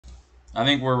I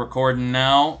think we're recording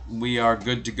now. We are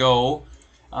good to go.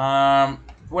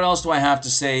 What else do I have to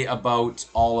say about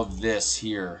all of this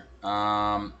here?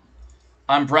 I'm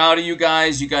proud of you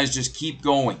guys. You guys just keep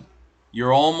going.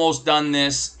 You're almost done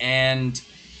this, and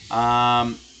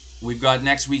we've got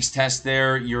next week's test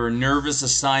there. Your nervous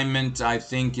assignment, I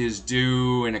think, is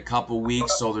due in a couple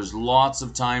weeks, so there's lots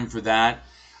of time for that.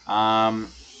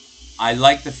 I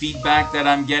like the feedback that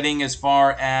I'm getting as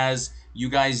far as you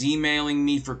guys emailing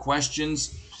me for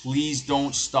questions. Please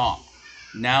don't stop.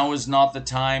 Now is not the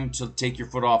time to take your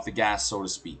foot off the gas, so to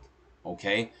speak.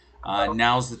 Okay?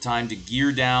 Now's the time to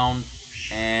gear down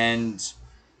and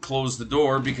close the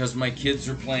door because my kids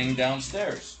are playing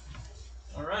downstairs.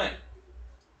 All right.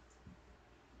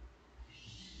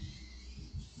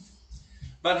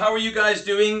 But how are you guys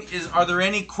doing? Are there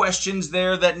any questions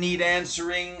there that need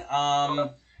answering?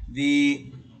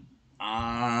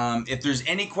 If there's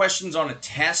any questions on a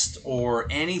test or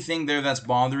anything there that's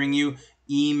bothering you,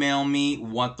 email me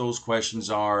what those questions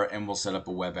are and we'll set up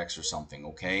a WebEx or something,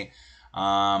 okay?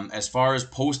 As far as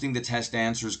posting the test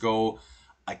answers go,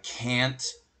 I can't.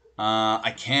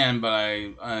 I can, but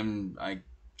I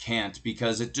can't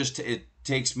because it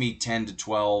takes me 10 to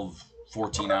 12,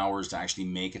 14 hours to actually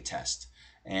make a test.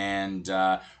 And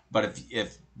but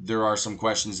if there are some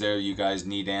questions there you guys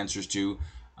need answers to,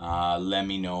 let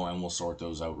me know and we'll sort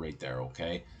those out right there,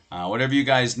 okay? Whatever you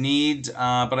guys need,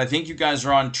 but I think you guys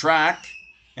are on track.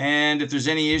 And if there's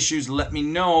any issues, let me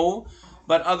know.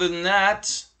 But other than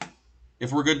that,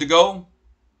 if we're good to go,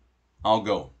 I'll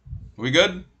go. Are we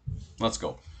good? Let's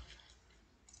go.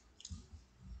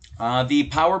 The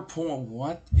PowerPoint,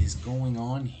 what is going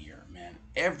on here, man?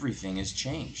 Everything has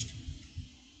changed.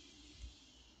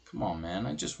 Come on, man.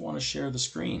 I just want to share the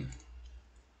screen.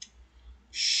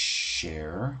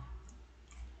 Share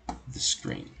the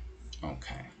screen.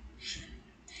 Okay.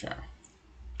 Share.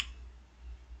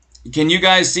 Can you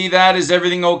guys see that? Is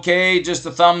everything okay? Just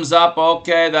a thumbs up.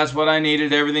 Okay, that's what I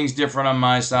needed. Everything's different on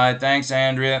my side. Thanks,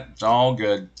 Andrea. It's all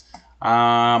good.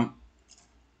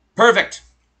 Perfect.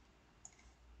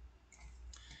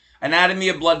 Anatomy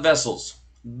of blood vessels.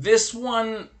 This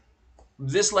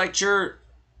lecture,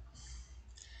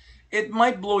 it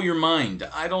might blow your mind.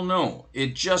 I don't know.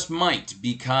 It just might,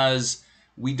 because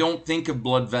we don't think of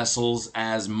blood vessels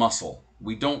as muscle.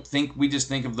 We just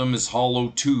think of them as hollow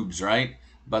tubes, right?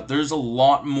 But there's a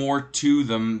lot more to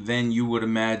them than you would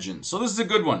imagine. So this is a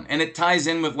good one, and it ties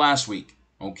in with last week,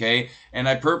 okay? And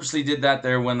I purposely did that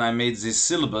there when I made this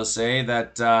syllabus,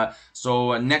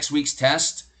 so next week's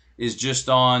test is just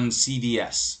on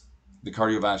CVS, the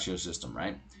cardiovascular system,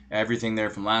 right? Everything there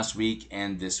from last week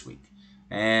and this week.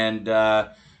 And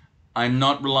I'm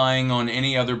not relying on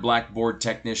any other Blackboard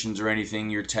technicians or anything.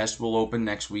 Your test will open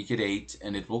next week at 8,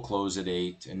 and it will close at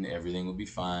 8, and everything will be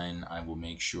fine. I will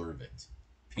make sure of it.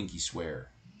 Pinky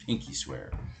swear. Pinky swear.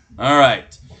 All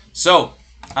right. So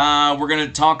we're going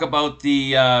to talk about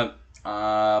the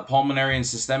pulmonary and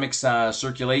systemic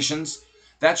circulations.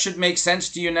 That should make sense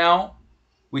to you now.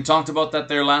 We talked about that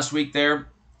there last week there.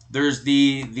 There's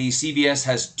the CVS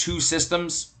has two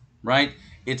systems, right?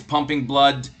 It's pumping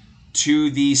blood to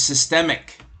the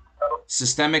systemic.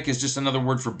 Systemic is just another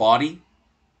word for body,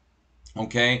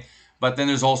 okay? But then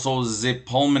there's also the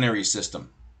pulmonary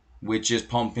system, which is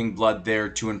pumping blood there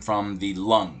to and from the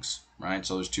lungs, right?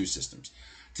 So there's two systems.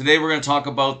 Today we're going to talk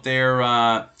about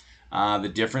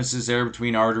the differences there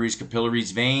between arteries,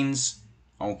 capillaries, veins.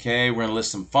 Okay, we're going to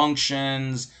list some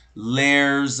functions,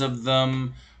 layers of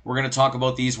them. We're going to talk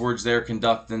about these words there: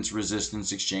 conductance,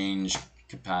 resistance, exchange,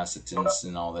 capacitance,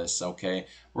 and all this. Okay,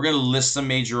 we're going to list some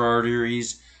major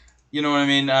arteries. You know what I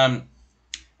mean?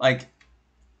 Like,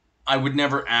 I would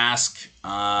never ask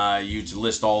you to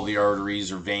list all the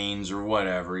arteries or veins or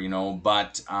whatever, you know,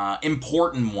 but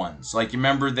important ones. Like, you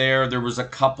remember there was a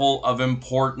couple of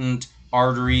important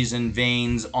arteries and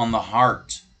veins on the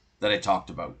heart that I talked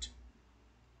about.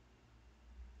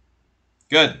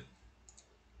 Good.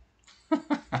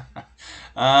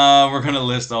 We're going to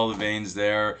list all the veins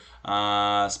there.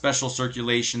 Special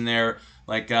circulation there.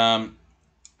 Like,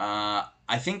 I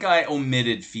think I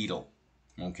omitted fetal,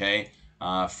 okay,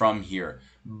 from here.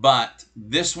 But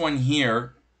this one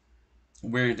here,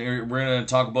 we're going to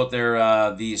talk about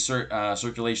the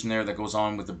circulation there that goes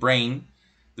on with the brain.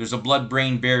 There's a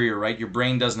blood-brain barrier, right? Your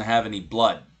brain doesn't have any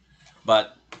blood.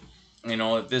 But, you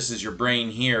know, if this is your brain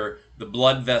here, the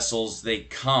blood vessels, they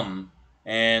come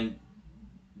and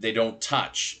they don't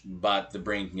touch, but the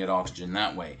brain can get oxygen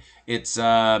that way. It's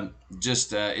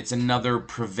it's another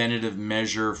preventative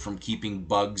measure from keeping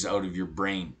bugs out of your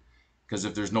brain. Because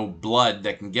if there's no blood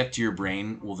that can get to your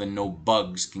brain, well, then no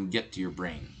bugs can get to your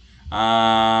brain.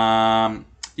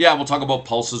 Yeah, we'll talk about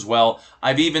pulse as well.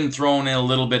 I've even thrown in a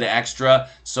little bit of extra.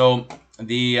 So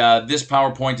the this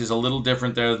PowerPoint is a little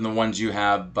different there than the ones you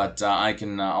have, but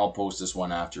I'll post this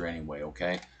one after anyway.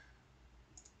 Okay.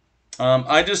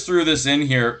 I just threw this in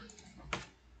here.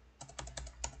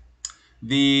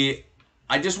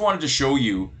 I just wanted to show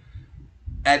you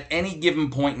at any given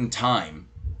point in time,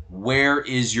 where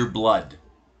is your blood?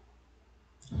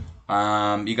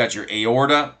 You got your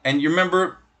aorta, and you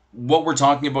remember what we're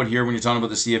talking about here when you're talking about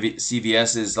the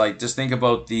CVS is like, just think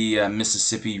about the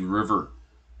Mississippi River.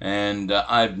 And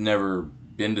I've never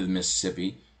been to the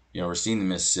Mississippi, or seen the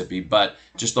Mississippi, but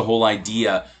just the whole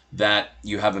idea that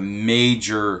you have a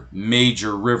major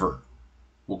river.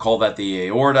 We'll call that the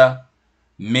aorta.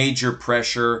 Major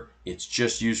pressure. It's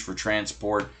just used for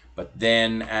transport. But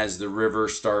then as the river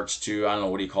starts to, I don't know,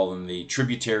 what do you call them? The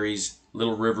tributaries,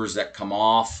 little rivers that come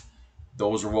off.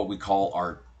 Those are what we call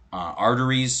our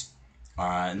arteries,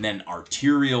 and then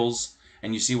arterioles.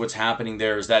 And you see what's happening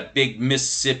there is that big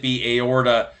Mississippi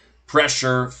aorta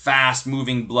pressure, fast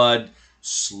moving blood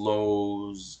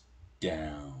slows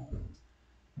down.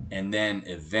 And then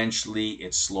eventually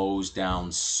it slows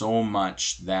down so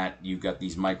much that you've got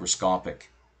these microscopic,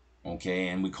 okay,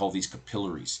 and we call these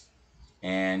capillaries.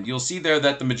 And you'll see there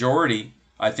that the majority,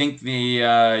 I think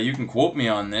you can quote me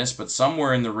on this, but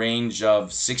somewhere in the range of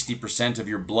 60% of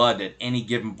your blood at any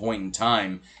given point in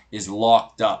time is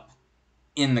locked up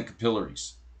in the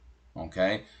capillaries.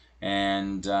 Okay,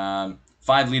 and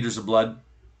 5 liters of blood.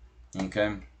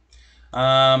 Okay,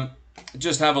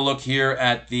 just have a look here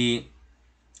at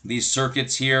these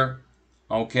circuits here.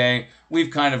 Okay, we've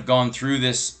kind of gone through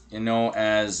this,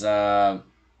 as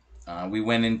we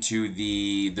went into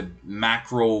the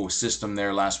macro system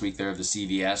there last week there of the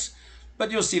CVS.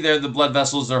 But you'll see there the blood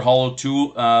vessels, they're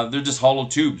they're just hollow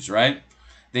tubes, right?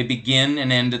 They begin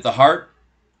and end at the heart.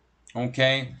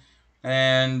 Okay,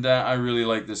 and I really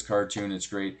like this cartoon. It's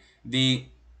great.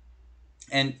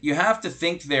 And you have to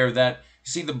think there that,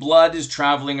 see, the blood is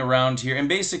traveling around here, and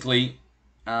basically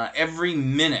every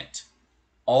minute,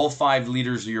 all 5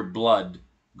 liters of your blood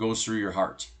goes through your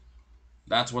heart.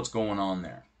 That's what's going on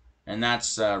there. And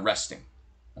that's resting,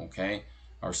 okay,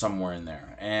 or somewhere in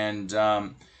there. And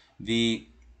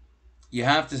you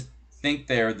have to think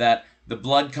there that the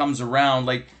blood comes around,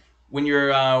 like when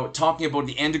you're talking about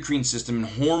the endocrine system and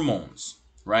hormones,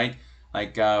 right?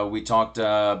 Like we talked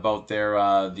about there,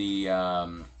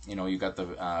 you got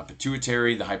the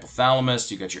pituitary, the hypothalamus,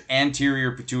 you got your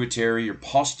anterior pituitary, your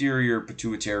posterior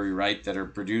pituitary, right, that are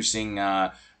producing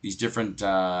these different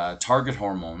target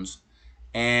hormones.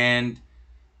 And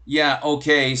yeah,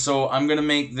 okay, so I'm going to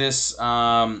make this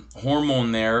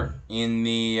hormone there in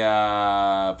the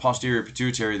posterior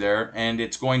pituitary there, and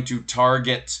it's going to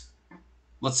target,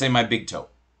 let's say, my big toe.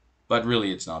 But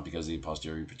really it's not, because the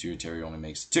posterior pituitary only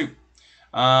makes 2.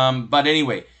 But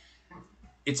anyway,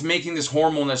 it's making this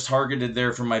hormone that's targeted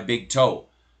there for my big toe.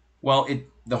 Well,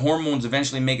 the hormones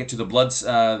eventually make it to the blood,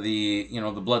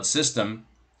 the blood system,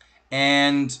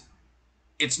 and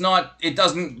it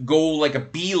doesn't go like a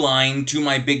beeline to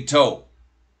my big toe.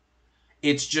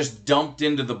 It's just dumped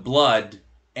into the blood,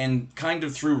 and kind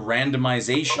of through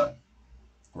randomization,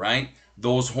 right?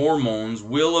 Those hormones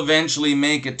will eventually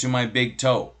make it to my big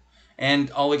toe.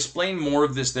 And I'll explain more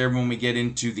of this there when we get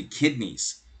into the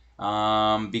kidneys,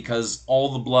 because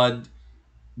all the blood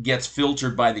gets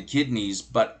filtered by the kidneys,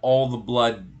 but all the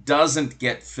blood doesn't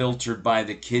get filtered by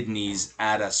the kidneys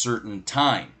at a certain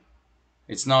time.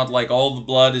 It's not like all the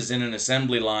blood is in an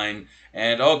assembly line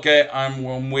and, okay,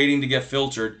 I'm waiting to get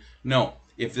filtered. No,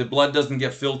 if the blood doesn't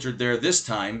get filtered there this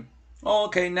time,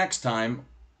 okay, next time,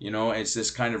 it's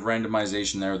this kind of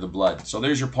randomization there of the blood. So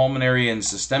there's your pulmonary and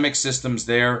systemic systems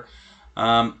there.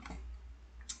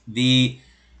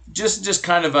 Just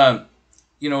kind of a,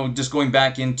 just going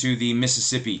back into the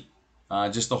Mississippi,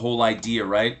 just the whole idea,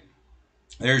 right?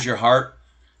 There's your heart,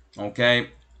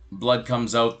 okay? Blood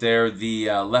comes out there, the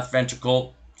left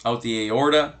ventricle, out the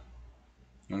aorta,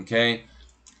 okay?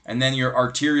 And then your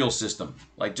arterial system,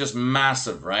 like just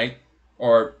massive, right?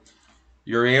 Or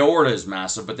your aorta is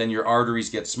massive, but then your arteries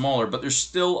get smaller, but there's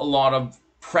still a lot of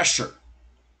pressure,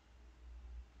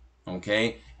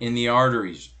 okay, in the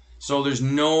arteries. So there's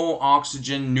no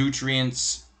oxygen,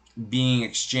 nutrients being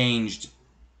exchanged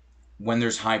when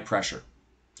there's high pressure,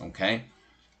 okay?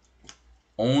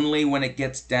 Only when it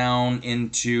gets down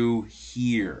into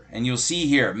here. And you'll see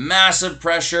here, massive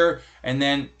pressure, and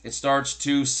then it starts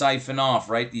to siphon off,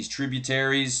 right? These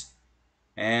tributaries,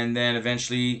 and then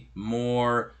eventually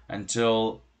more,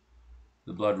 until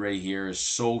the blood rate here is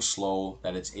so slow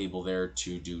that it's able there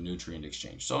to do nutrient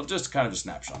exchange. So just kind of a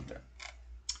snapshot there.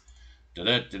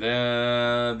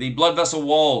 The blood vessel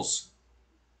walls.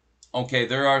 Okay,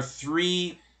 there are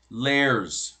 3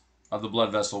 layers of the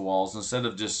blood vessel walls. Instead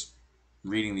of just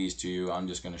reading these to you, I'm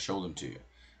just going to show them to you.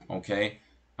 Okay,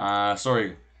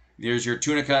 sorry. There's your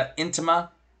tunica intima,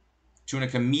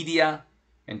 tunica media,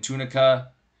 and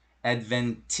tunica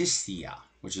adventitia,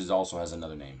 which also has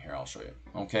another name here. I'll show you.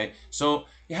 Okay, so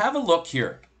you have a look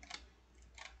here.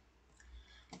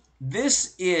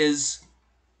 This is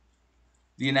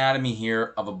the anatomy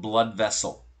here of a blood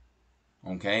vessel.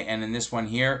 Okay, and in this one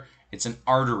here, it's an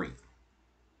artery.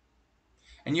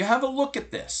 And you have a look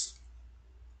at this.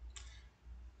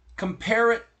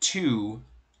 Compare it to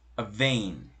a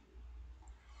vein.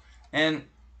 And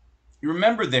you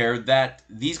remember there that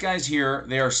these guys here,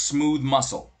 they are smooth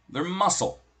muscle. They're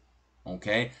muscle.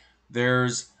 Okay?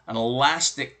 There's an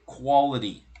elastic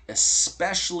quality,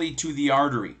 especially to the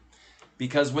artery.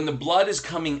 Because when the blood is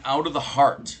coming out of the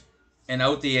heart and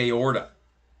out the aorta,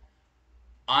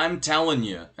 I'm telling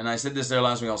you, and I said this there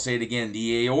last week, I'll say it again,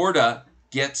 the aorta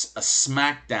gets a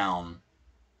smackdown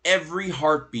every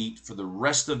heartbeat for the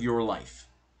rest of your life.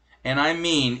 And I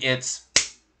mean,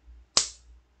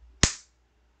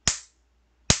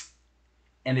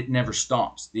 and it never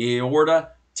stops. The aorta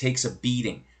takes a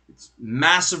beating. It's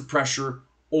massive pressure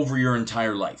over your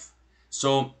entire life.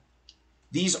 So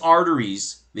these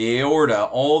arteries, the aorta,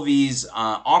 all these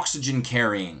oxygen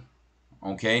carrying,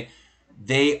 okay,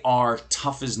 they are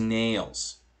tough as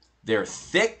nails. They're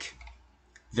thick,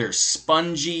 they're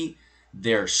spongy,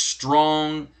 they're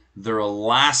strong, they're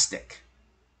elastic,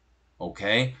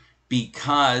 okay,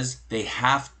 because they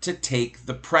have to take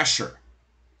the pressure.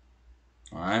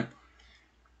 All right.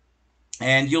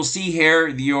 And you'll see here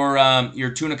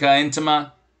your tunica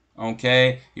intima,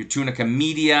 okay, your tunica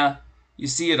media. You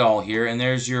see it all here. And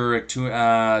there's your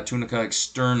tunica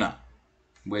externa,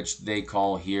 which they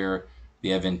call here the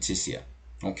adventitia.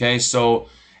 Okay, so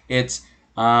it's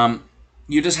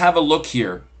you just have a look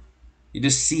here. You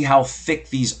just see how thick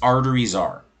these arteries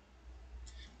are,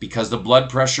 because the blood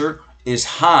pressure is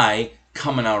high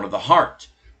coming out of the heart,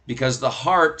 because the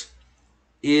heart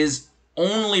is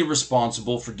only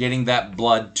responsible for getting that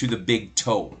blood to the big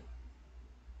toe.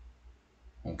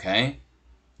 Okay?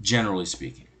 Generally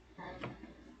speaking.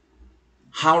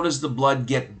 How does the blood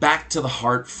get back to the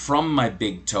heart from my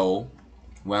big toe?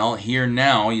 Well, here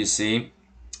now, you see,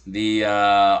 the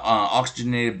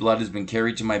oxygenated blood has been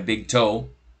carried to my big toe.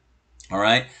 All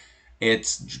right?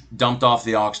 It's dumped off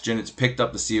the oxygen. It's picked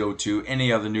up the CO2,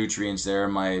 any other nutrients there.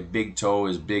 My big toe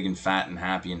is big and fat and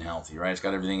happy and healthy, right? It's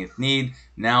got everything it needs.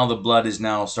 Now the blood is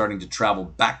now starting to travel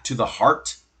back to the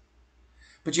heart.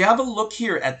 But you have a look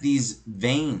here at these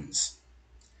veins.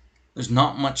 There's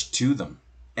not much to them,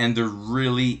 and there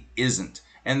really isn't.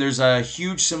 And there's a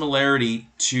huge similarity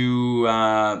to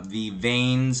the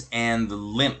veins and the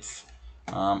lymph.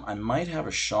 I might have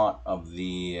a shot of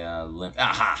the lymph.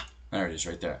 Aha! There it is,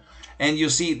 right there. And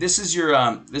you'll see this is your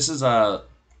this is a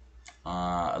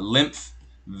lymph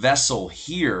vessel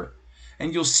here,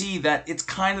 and you'll see that it's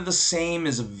kind of the same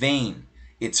as a vein.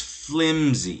 It's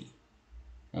flimsy.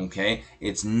 Okay,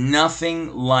 it's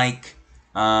nothing like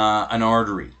an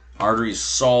artery. Artery is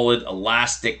solid,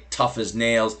 elastic, tough as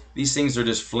nails. These things are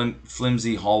just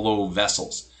flimsy, hollow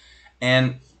vessels.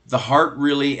 And the heart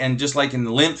really, and just like in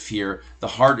the lymph here, the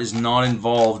heart is not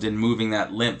involved in moving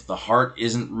that lymph. The heart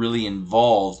isn't really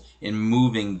involved in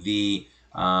moving the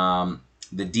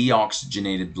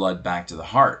deoxygenated blood back to the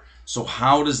heart. So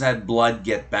how does that blood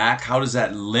get back? How does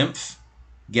that lymph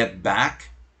get back?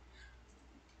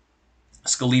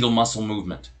 Skeletal muscle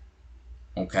movement.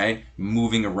 Okay,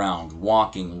 moving around,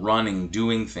 walking, running,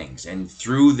 doing things. And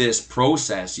through this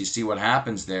process, you see what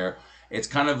happens there. It's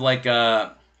kind of like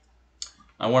I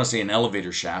want to say an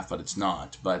elevator shaft, but it's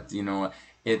not. But you know,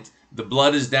 the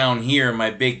blood is down here,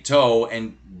 my big toe,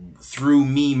 and through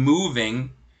me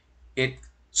moving, it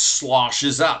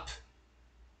sloshes up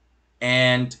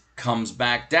and comes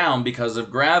back down because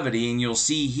of gravity. And you'll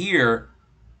see here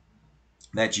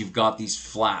that you've got these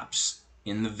flaps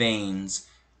in the veins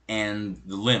and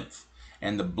the lymph,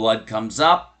 and the blood comes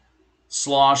up,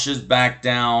 sloshes back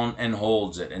down, and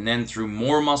holds it. And then through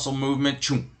more muscle movement,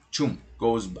 choom, choom,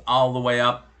 goes all the way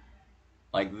up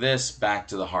like this back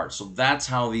to the heart. So that's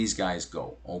how these guys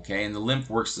go, okay? And the lymph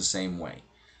works the same way.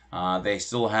 They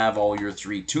still have all your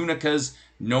 3 tunicas.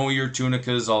 Know your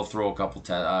tunicas. I'll throw a couple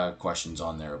questions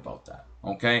on there about that,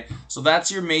 okay? So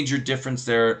that's your major difference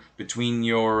there between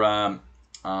your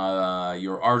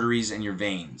arteries and your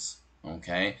veins,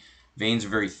 okay? Veins are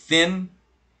very thin,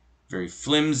 very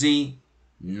flimsy,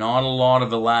 not a lot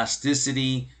of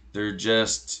elasticity. They're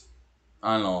just,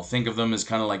 I don't know, think of them as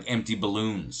kind of like empty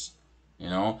balloons. you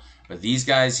know. But these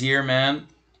guys here, man,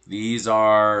 these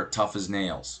are tough as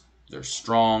nails. They're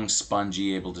strong,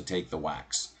 spongy, able to take the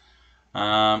wax.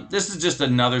 This is just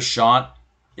another shot.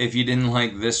 If you didn't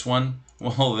like this one,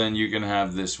 well, then you can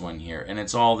have this one here. And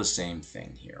it's all the same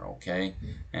thing here, okay?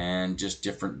 And just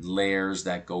different layers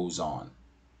that goes on,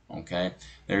 okay?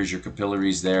 There's your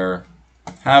capillaries there.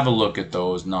 Have a look at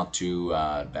those. Not too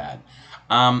bad.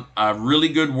 A really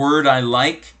good word I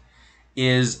like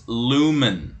is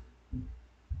lumen.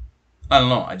 I don't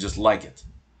know. I just like it.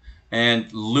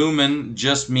 And lumen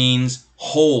just means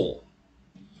whole.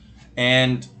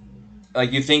 And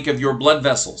like you think of your blood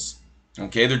vessels.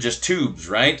 Okay, they're just tubes,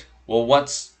 right? Well,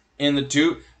 what's in the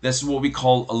tube? This is what we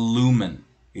call a lumen.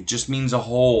 It just means a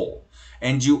whole.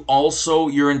 And you also,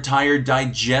 your entire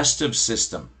digestive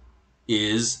system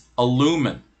is a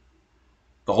lumen.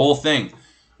 The whole thing.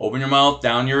 Open your mouth,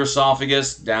 down your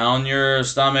esophagus, down your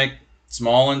stomach,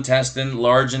 small intestine,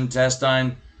 large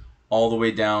intestine, all the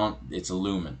way down. It's a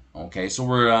lumen. Okay, so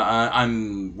we're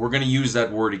going to use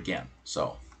that word again.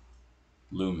 So,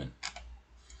 lumen.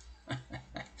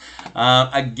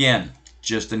 Again,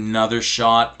 just another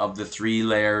shot of the 3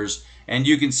 layers. And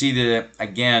you can see that,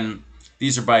 again,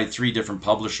 these are by 3 different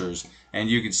publishers. And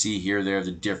you can see here there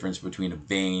the difference between a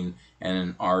vein and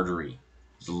an artery.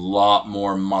 There's a lot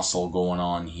more muscle going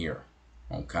on here.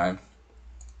 Okay.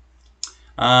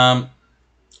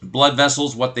 Blood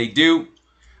vessels, what they do.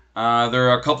 There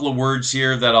are a couple of words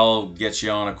here that I'll get you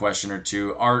on a question or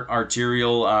two.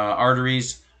 Arterial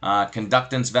arteries,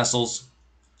 conductance vessels.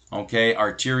 Okay,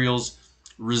 arterioles,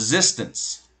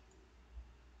 resistance.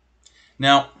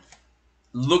 Now,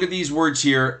 look at these words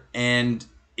here, and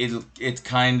it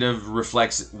kind of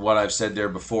reflects what I've said there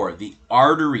before. The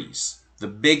arteries, the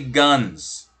big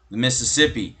guns, the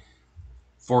Mississippi,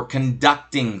 for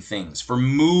conducting things, for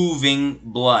moving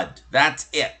blood. That's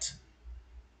it.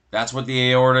 That's what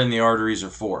the aorta and the arteries are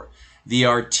for. The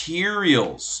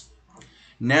arterioles,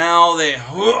 now they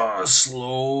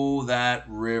slow that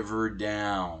river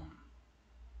down.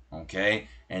 Okay?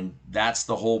 And that's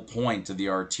the whole point of the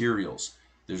arterioles.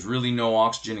 There's really no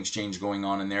oxygen exchange going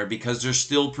on in there because they're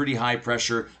still pretty high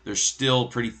pressure. They're still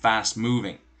pretty fast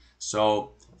moving.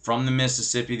 So from the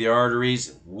Mississippi, the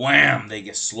arteries, wham, they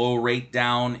get slow right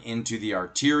down into the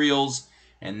arterioles.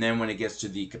 And then when it gets to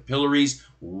the capillaries,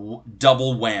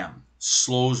 double wham,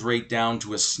 slows right down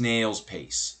to a snail's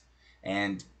pace.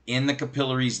 And in the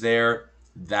capillaries there,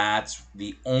 that's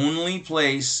the only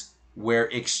place where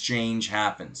exchange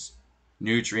happens.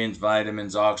 Nutrients,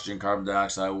 vitamins, oxygen, carbon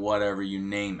dioxide, whatever, you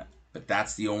name it. But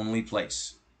that's the only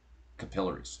place.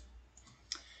 Capillaries.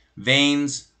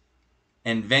 Veins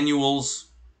and venules,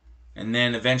 and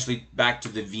then eventually back to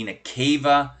the vena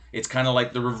cava. It's kind of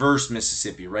like the reverse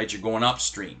Mississippi, right? You're going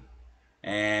upstream.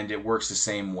 And it works the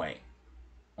same way.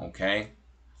 Okay?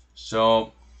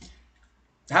 So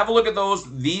have a look at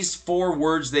those. These 4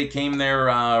 words, they came there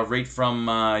right from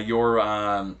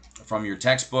your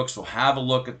textbook. So have a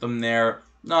look at them there.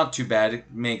 Not too bad.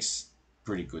 It makes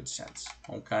pretty good sense.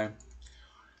 Okay.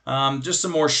 Just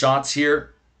some more shots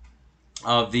here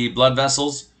of the blood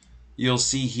vessels. You'll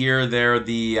see here there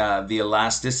the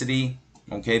elasticity.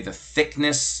 Okay, the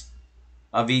thickness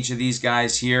of each of these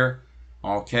guys here.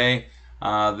 Okay.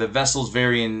 The vessels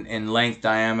vary in length,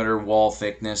 diameter, wall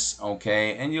thickness,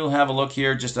 okay? And you'll have a look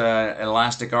here, just an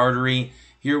elastic artery.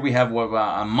 Here we have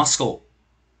a muscle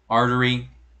artery,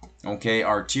 okay?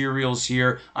 Arterioles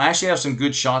here. I actually have some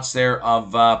good shots there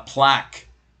of plaque,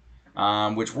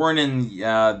 which weren't in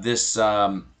this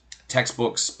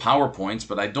textbook's PowerPoints,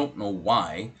 but I don't know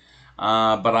why.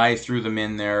 But I threw them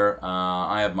in there.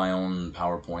 I have my own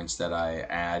PowerPoints that I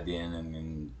add in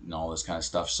and all this kind of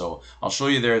stuff. So I'll show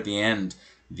you there at the end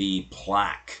the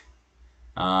plaque.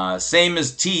 Same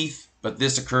as teeth, but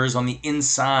this occurs on the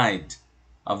inside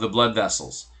of the blood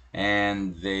vessels.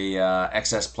 And the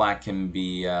excess plaque can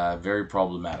be very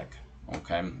problematic.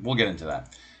 Okay, we'll get into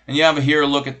that. And you have here a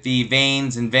look at the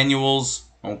veins and venules.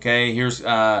 Okay, here's,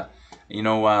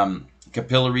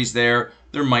 capillaries there.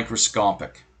 They're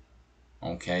microscopic.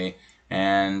 Okay,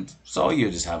 and so you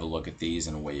just have a look at these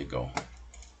and away you go.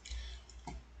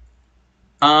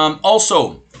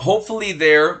 Also, hopefully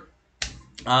there,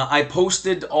 I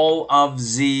posted all of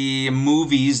the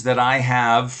movies that I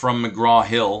have from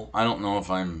McGraw-Hill. I don't know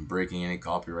if I'm breaking any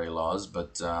copyright laws,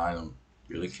 but I don't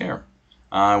really care.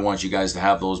 I want you guys to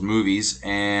have those movies,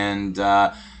 and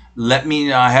let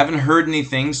me, I haven't heard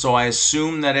anything, so I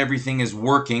assume that everything is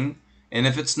working, and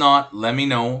if it's not, let me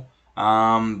know.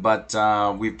 But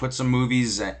we've put some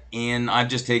movies in. I've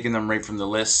just taken them right from the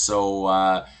list,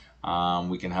 so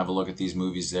we can have a look at these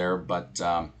movies there. But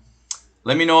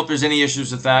let me know if there's any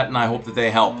issues with that, and I hope that they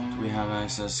help. Do we have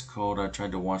access code? I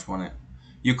tried to watch one.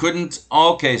 You couldn't?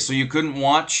 Okay, so you couldn't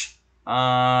watch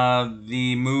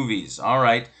the movies. All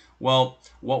right. Well,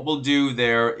 what we'll do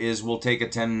there is we'll take a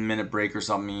 10-minute break or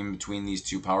something in between these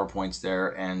two PowerPoints there,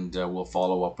 and we'll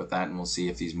follow up with that, and we'll see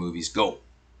if these movies go.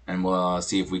 And we'll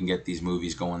see if we can get these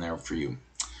movies going there for you.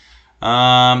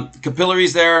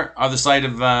 Capillaries there are the site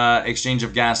of exchange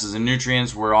of gases and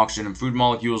nutrients where oxygen and food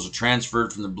molecules are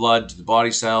transferred from the blood to the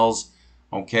body cells.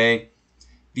 Okay.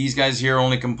 These guys here are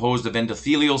only composed of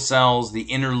endothelial cells, the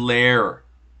inner layer.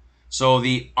 So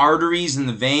the arteries and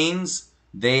the veins,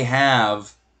 they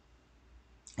have,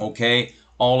 okay,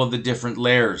 all of the different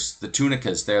layers, the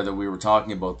tunicas there that we were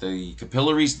talking about. The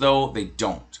capillaries, though, they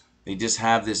don't. They just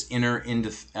have this inner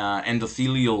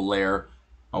endothelial layer,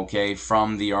 okay,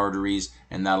 from the arteries,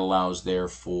 and that allows there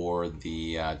for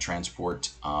the transport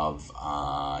of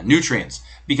nutrients.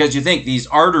 Because you think these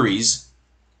arteries,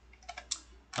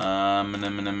 yeah,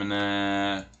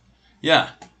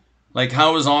 like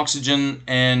how is oxygen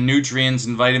and nutrients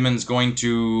and vitamins going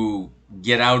to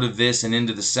get out of this and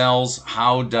into the cells?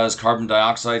 How does carbon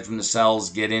dioxide from the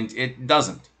cells get in? It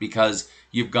doesn't, because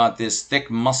you've got this thick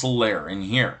muscle layer in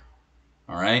here.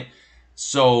 All right.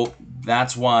 So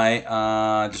that's why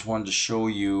I just wanted to show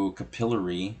you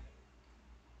capillary.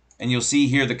 And you'll see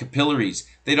here the capillaries,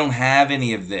 they don't have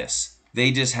any of this.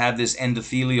 They just have this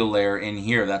endothelial layer in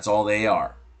here. That's all they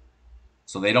are.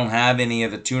 So they don't have any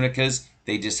of the tunicas.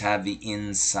 They just have the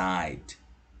inside.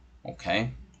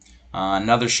 Okay.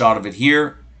 Another shot of it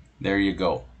here. There you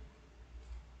go.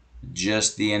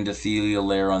 Just the endothelial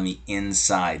layer on the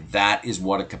inside. That is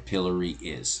what a capillary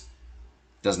is.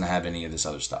 Doesn't have any of this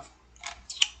other stuff.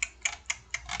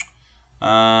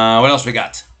 What else we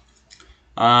got?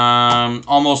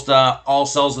 Almost all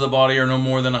cells of the body are no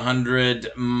more than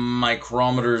 100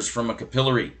 micrometers from a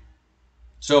capillary.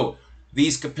 So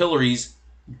these capillaries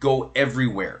go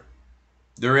everywhere.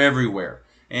 They're everywhere.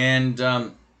 And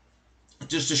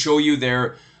just to show you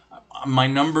there, my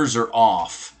numbers are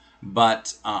off,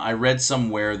 but I read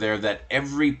somewhere there that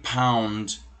every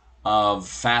pound of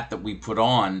fat that we put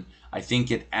on, I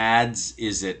think it adds,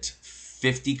 is it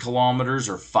 50 kilometers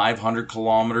or 500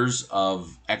 kilometers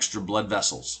of extra blood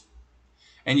vessels.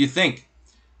 And you think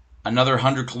another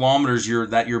 100 kilometers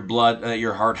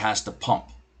your heart has to pump.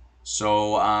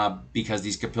 So because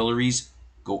these capillaries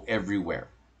go everywhere.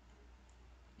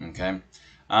 Okay.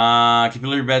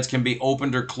 Capillary beds can be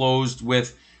opened or closed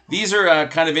with, these are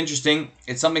kind of interesting.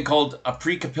 It's something called a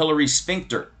precapillary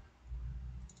sphincter.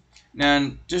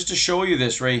 And just to show you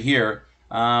this right here,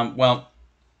 well,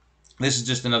 this is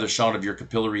just another shot of your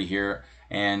capillary here.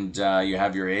 And you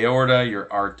have your aorta, your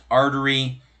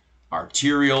artery,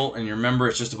 arterial, and you remember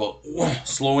it's just about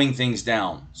slowing things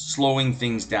down.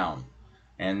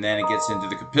 And then it gets into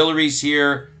the capillaries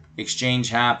here, exchange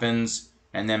happens,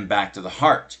 and then back to the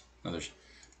heart.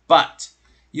 But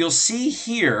you'll see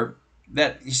here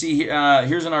that, you see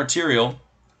here's an arterial,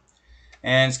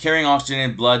 and it's carrying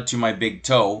oxygenated blood to my big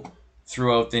toe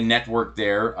throughout the network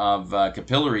there of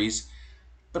capillaries.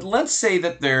 But let's say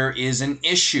that there is an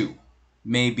issue.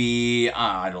 Maybe,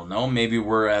 I don't know, maybe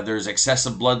where there's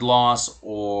excessive blood loss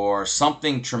or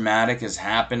something traumatic has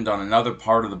happened on another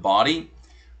part of the body.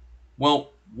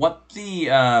 Well, what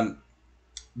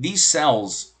these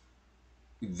cells,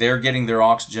 they're getting their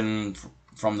oxygen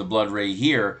from the blood right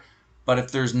here, but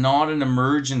if there's not an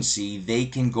emergency, they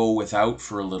can go without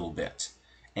for a little bit.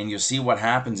 And you'll see what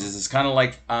happens is it's kind of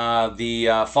like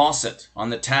the faucet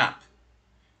on the tap.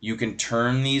 You can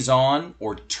turn these on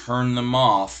or turn them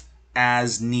off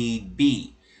as need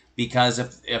be. Because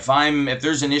if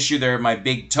there's an issue there at my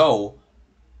big toe,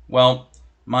 well,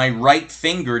 my right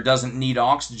finger doesn't need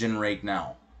oxygen right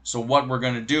now. So what we're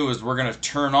going to do is we're going to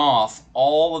turn off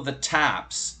all of the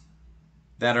taps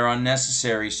that are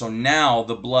unnecessary. So now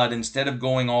the blood, instead of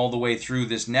going all the way through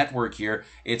this network here,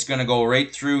 it's going to go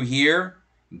right through here,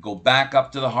 go back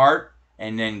up to the heart,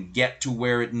 and then get to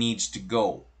where it needs to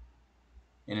go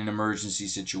in an emergency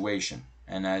situation.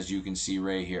 And as you can see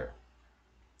right here.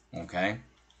 Okay?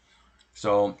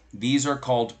 So these are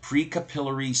called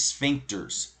precapillary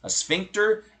sphincters. A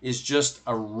sphincter is just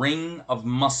a ring of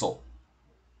muscle.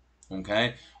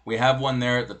 Okay? We have one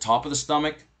there at the top of the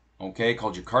stomach, okay,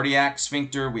 called your cardiac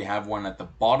sphincter. We have one at the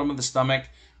bottom of the stomach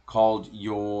called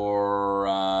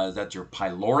your, that's your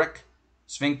pyloric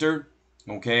sphincter,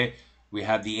 okay? We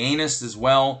have the anus as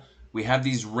well. We have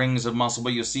these rings of muscle,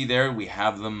 but you'll see there, we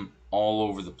have them all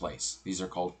over the place. These are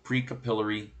called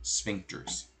precapillary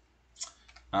sphincters.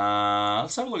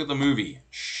 Let's have a look at the movie,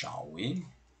 shall we?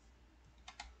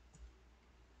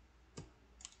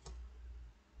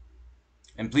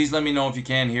 And please let me know if you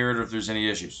can't hear it or if there's any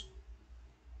issues.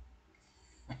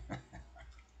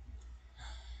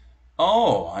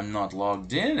 Oh, I'm not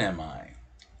logged in, am I?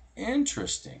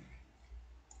 Interesting.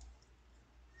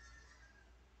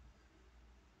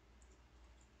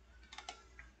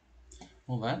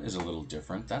 Well, that is a little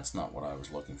different. That's not what I was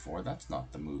looking for. That's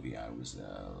not the movie I was...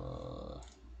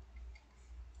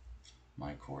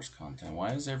 my course content.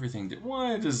 Why does everything...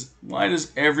 Why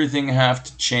does everything have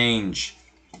to change?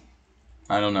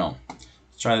 I don't know.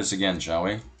 Let's try this again, shall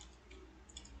we?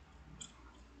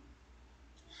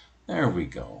 There we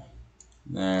go.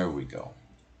 There we go.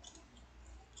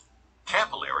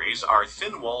 Capillaries are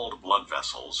thin-walled blood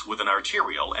vessels with an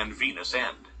arterial and venous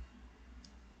end.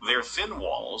 Their thin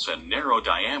walls and narrow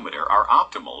diameter are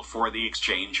optimal for the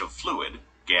exchange of fluid,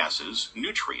 gases,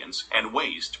 nutrients, and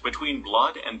waste between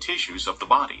blood and tissues of the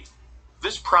body.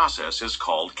 This process is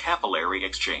called capillary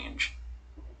exchange.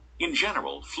 In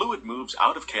general, fluid moves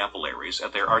out of capillaries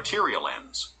at their arterial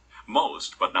ends.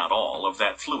 Most, but not all, of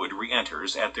that fluid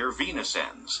re-enters at their venous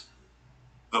ends.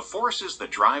 The forces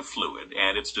that drive fluid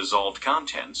and its dissolved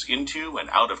contents into and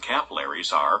out of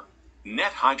capillaries are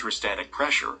net hydrostatic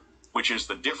pressure, which is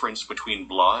the difference between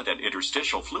blood and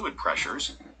interstitial fluid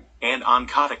pressures, and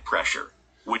oncotic pressure,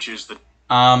 which is the...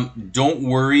 Don't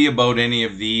worry about any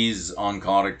of these,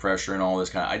 oncotic pressure and all this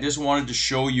kind of... I just wanted to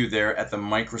show you there at the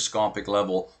microscopic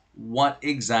level what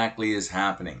exactly is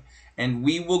happening. And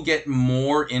we will get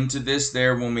more into this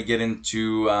there when we get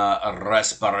into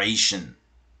respiration.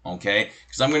 Okay?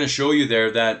 Because I'm going to show you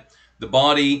there that the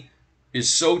body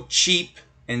is so cheap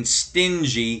and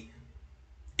stingy,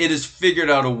 it has figured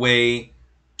out a way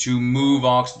to move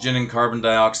oxygen and carbon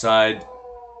dioxide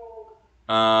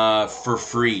for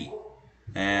free.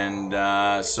 And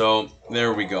so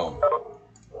there we go.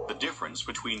 The difference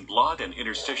between blood and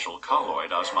interstitial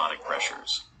colloid osmotic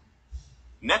pressures.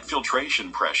 Net filtration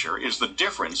pressure is the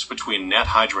difference between net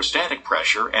hydrostatic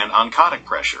pressure and oncotic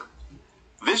pressure.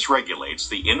 This regulates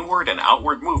the inward and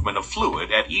outward movement of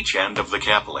fluid at each end of the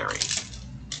capillary.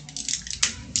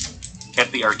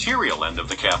 At the arterial end of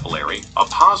the capillary, a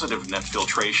positive net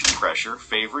filtration pressure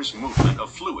favors movement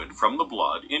of fluid from the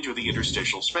blood into the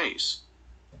interstitial space.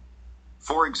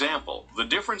 For example, the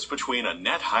difference between a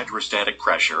net hydrostatic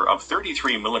pressure of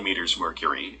 33 millimeters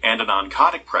mercury and an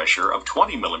oncotic pressure of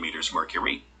 20 millimeters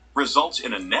mercury results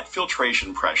in a net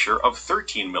filtration pressure of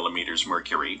 13 millimeters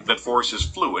mercury that forces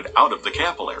fluid out of the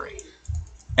capillary.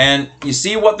 And you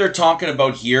see what they're talking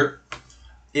about here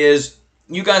is,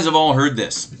 you guys have all heard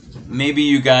this. Maybe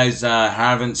you guys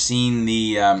haven't seen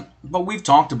the, but we've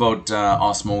talked about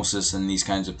osmosis and these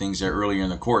kinds of things there earlier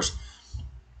in the course.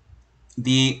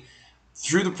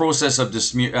 Through the process of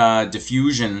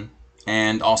diffusion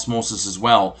and osmosis as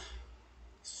well,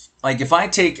 like if I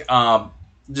take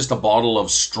just a bottle of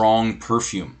strong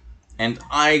perfume, and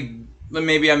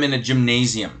maybe I'm in a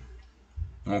gymnasium,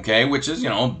 okay, which is,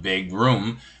 a big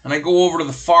room, and I go over to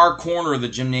the far corner of the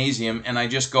gymnasium and I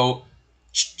just go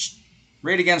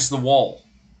right against the wall,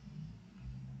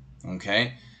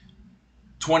 okay,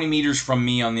 20 meters from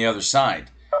me on the other side.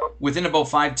 Within about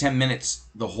 5-10 minutes,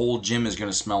 the whole gym is going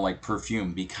to smell like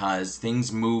perfume, because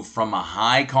things move from a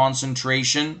high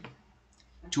concentration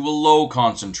to a low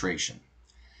concentration.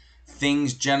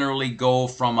 Things generally go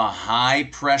from a high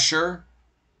pressure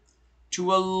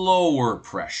to a lower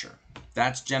pressure.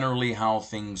 That's generally how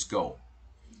things go.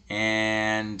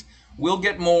 And we'll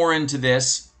get more into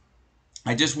this.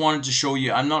 I just wanted to show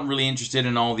you, I'm not really interested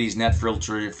in all these net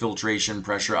filtration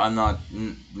pressure. I'm not,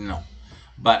 no.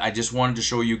 But I just wanted to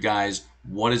show you guys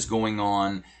what is going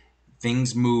on.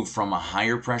 Things move from a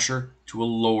higher pressure to a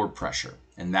lower pressure.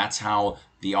 And that's how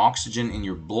the oxygen in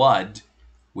your blood,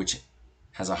 which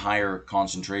has a higher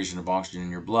concentration of oxygen in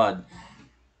your blood,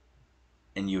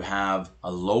 and you have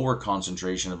a lower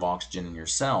concentration of oxygen in your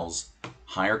cells,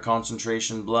 higher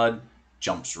concentration blood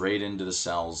jumps right into the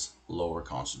cells, lower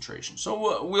concentration.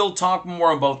 So we'll talk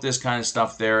more about this kind of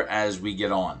stuff there as we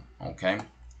get on, okay?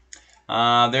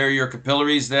 There are your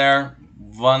capillaries there.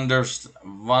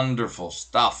 Wonderful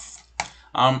stuff.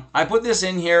 I put this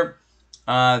in here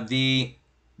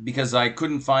because I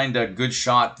couldn't find a good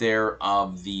shot there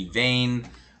of the vein,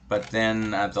 but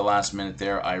then at the last minute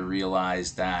there I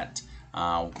realized that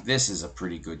this is a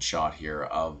pretty good shot here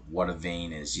of what a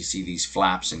vein is. You see these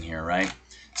flaps in here, right?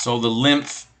 So the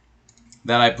lymph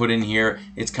that I put in here,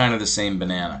 it's kind of the same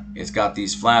banana. It's got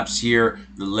these flaps here.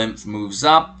 The lymph moves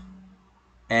up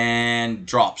and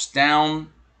drops down,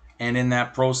 and in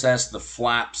that process the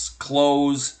flaps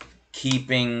close,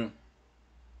 keeping,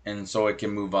 and so it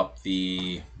can move up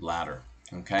the ladder,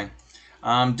 okay?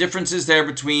 Differences there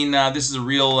between, this is a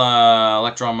real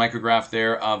electron micrograph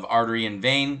there of artery and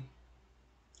vein.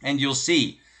 And you'll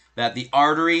see that the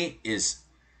artery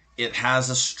it has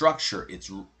a structure.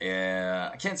 It's,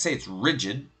 I can't say it's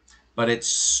rigid, but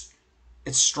it's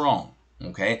strong,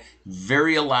 okay?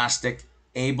 Very elastic,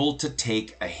 able to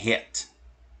take a hit,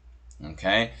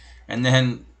 okay? And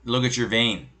then look at your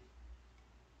vein.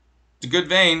 It's a good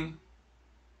vein,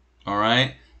 all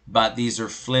right? But these are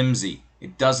flimsy.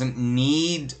 It doesn't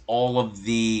need all of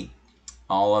the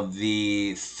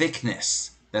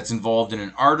thickness that's involved in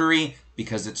an artery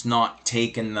because it's not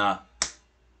taking the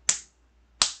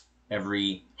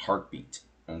every heartbeat,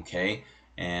 okay?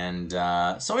 And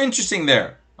so interesting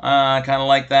there. Kind of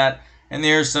like that. And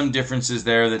there's some differences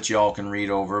there that you all can read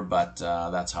over, but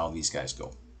that's how these guys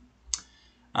go.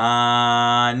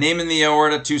 Naming the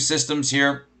aorta, two systems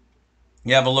here.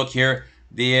 You have a look here.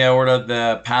 The aorta,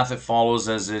 the path it follows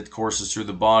as it courses through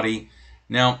the body.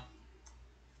 Now,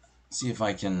 see if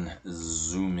I can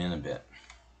zoom in a bit.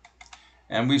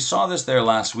 And we saw this there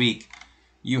last week.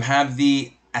 You have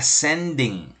the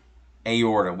ascending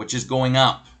aorta, which is going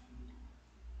up.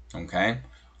 Okay?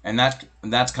 And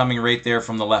that's coming right there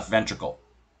from the left ventricle.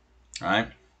 All right?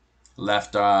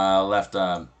 Left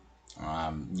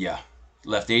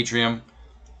atrium,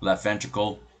 left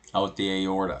ventricle, out the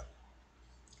aorta.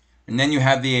 And then you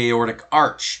have the aortic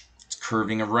arch. It's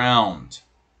curving around.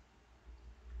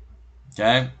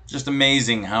 Okay? Just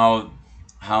amazing how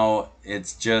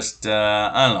it's just,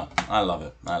 I don't know. I love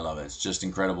it. I love it. It's just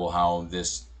incredible how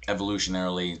this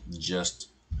evolutionarily just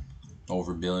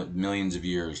over millions of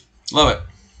years. Love it.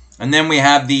 And then we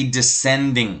have the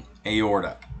descending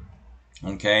aorta.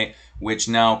 Okay? Which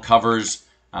now covers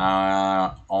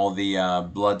all the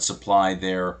blood supply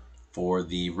there for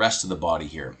the rest of the body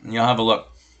here. And you'll have a look.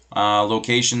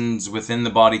 Locations within the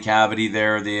body cavity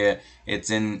there.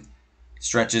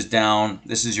 Stretches down.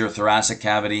 This is your thoracic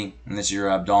cavity, and this is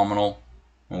your abdominal.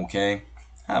 Okay,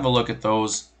 have a look at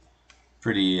those.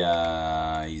 Pretty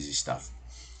easy stuff.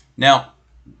 Now,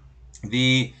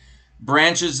 the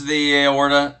branches of the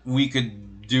aorta, we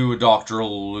could do we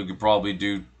could probably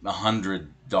do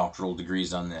 100 doctoral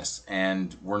degrees on this,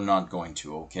 and we're not going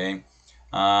to, okay?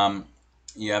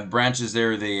 You have branches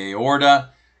there of the aorta,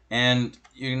 and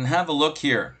you can have a look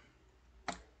here.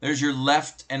 There's your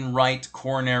left and right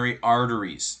coronary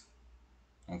arteries,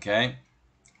 okay?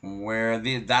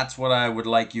 That's what I would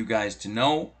like you guys to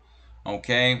know,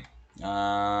 okay?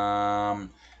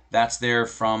 That's there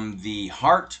from the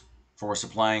heart for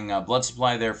supplying blood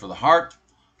supply there for the heart.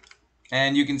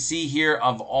 And you can see here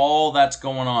of all that's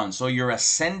going on. So your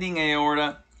ascending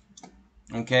aorta,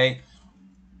 okay,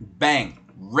 bang,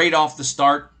 right off the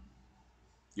start,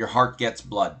 your heart gets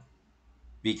blood.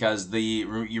 Because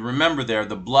you remember there,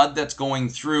 the blood that's going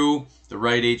through the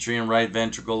right atrium, right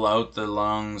ventricle, out the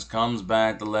lungs, comes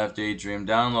back the left atrium,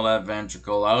 down the left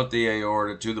ventricle, out the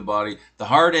aorta to the body. The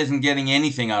heart isn't getting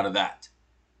anything out of that.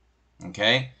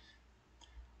 Okay?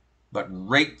 But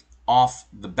right off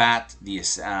the bat, the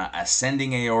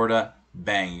ascending aorta,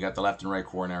 bang, you got the left and right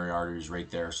coronary arteries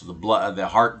right there. So the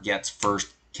heart gets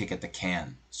first kick at the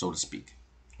can, so to speak.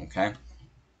 Okay?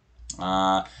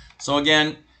 So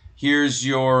again, here's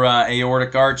your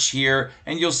aortic arch here,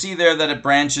 and you'll see there that it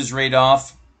branches right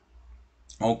off.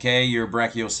 Okay, your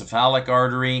brachiocephalic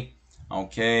artery.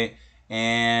 Okay,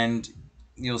 and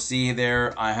you'll see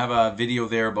there, I have a video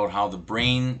there about how the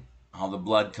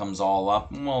blood comes all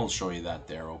up, and we'll show you that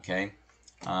there, okay?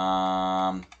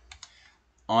 On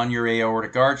your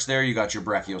aortic arch there, you got your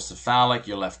brachiocephalic,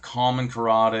 your left common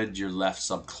carotid, your left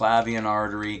subclavian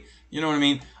artery. You know what I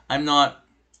mean?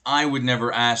 I would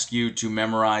never ask you to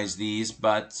memorize these,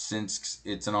 but since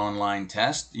it's an online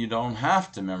test, you don't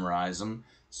have to memorize them.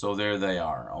 So there they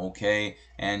are, okay?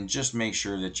 And just make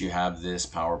sure that you have this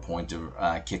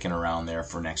PowerPoint kicking around there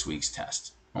for next week's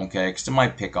test, okay? Because it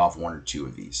might pick off one or two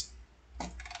of these.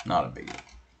 Not a biggie.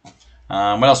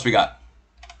 What else we got?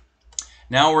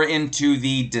 Now we're into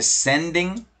the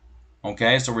descending,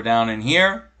 okay? So we're down in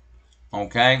here,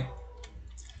 okay?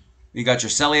 You got your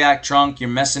celiac trunk, your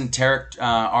mesenteric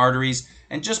arteries.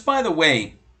 And just by the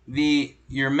way,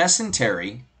 your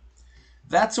mesentery,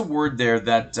 that's a word there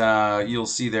that you'll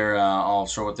see there. I'll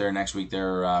show it there next week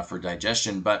there for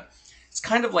digestion. But it's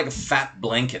kind of like a fat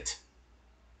blanket,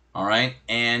 all right?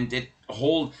 And it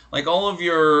holds like all of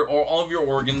your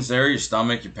organs there, your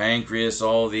stomach, your pancreas,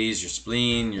 all of these, your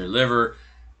spleen, your liver.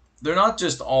 They're not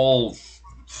just all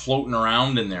floating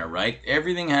around in there, right?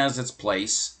 Everything has its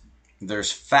place.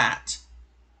 There's fat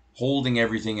holding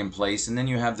everything in place, and then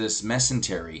you have this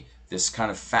mesentery, this kind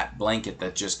of fat blanket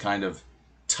that just kind of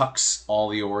tucks all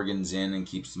the organs in and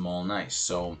keeps them all nice.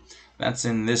 So that's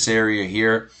in this area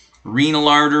here. Renal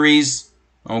arteries,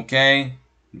 okay,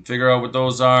 figure out what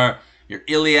those are. Your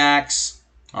iliacs,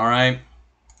 all right.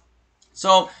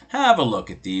 So have a look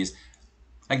at these.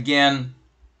 Again,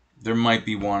 there might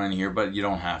be one in here, but you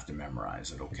don't have to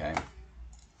memorize it, okay?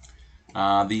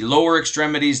 The lower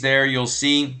extremities there, you'll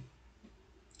see,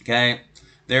 okay,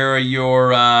 there are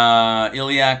your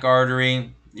iliac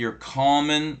artery, there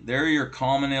are your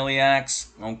common iliacs,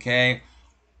 okay?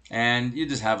 And you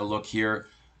just have a look here.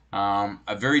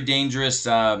 A very dangerous,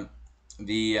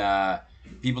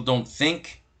 people don't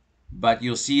think, but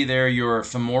you'll see there your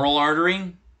femoral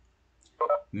artery.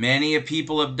 Many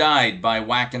people have died by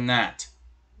whacking that,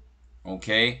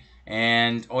 okay?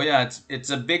 And, oh yeah, it's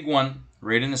a big one,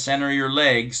 right in the center of your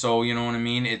leg, so you know what I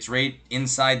mean? It's right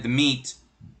inside the meat,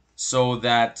 so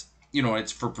that, you know,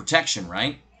 it's for protection,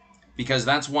 right? Because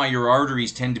that's why your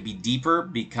arteries tend to be deeper,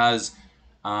 because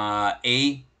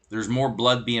there's more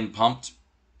blood being pumped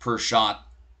per shot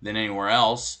than anywhere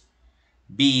else.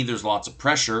 B, there's lots of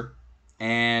pressure,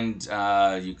 and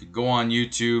you could go on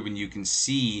YouTube and you can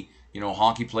see, you know,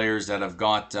 hockey players that have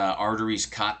got arteries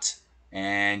cut,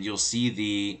 and you'll see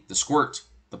the squirt,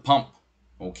 the pump,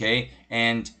 okay?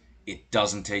 And it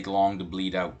doesn't take long to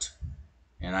bleed out.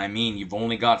 And I mean, you've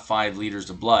only got 5 liters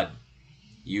of blood.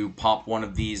 You pop one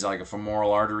of these, like a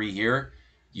femoral artery here,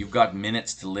 you've got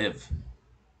minutes to live.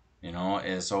 You know,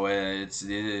 and so it's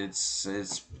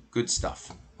good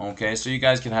stuff. Okay, so you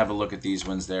guys can have a look at these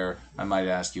ones there. I might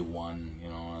ask you one. You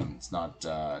know, and it's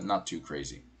not too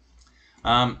crazy.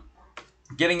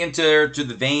 Getting into to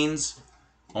the veins.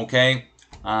 Okay,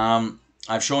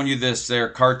 I've shown you this there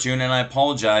cartoon, and I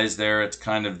apologize there. It's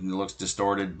kind of looks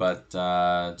distorted, but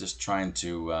just trying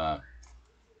to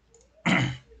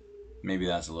maybe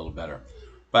that's a little better.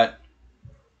 But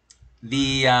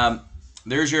the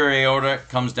there's your aorta,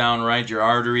 comes down, right, your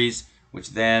arteries,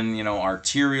 which then, you know,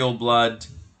 arterial blood,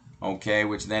 okay,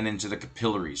 which then into the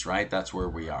capillaries, right? That's where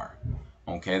we are.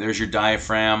 Okay, there's your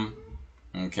diaphragm.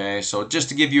 Okay, so just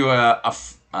to give you a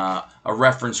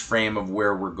reference frame of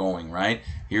where we're going, right?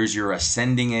 Here's your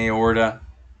ascending aorta,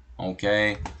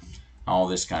 okay, all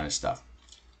this kind of stuff.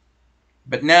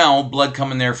 But now, blood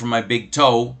coming there from my big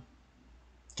toe,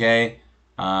 okay,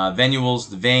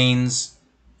 venules, the veins,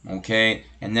 okay,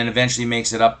 and then eventually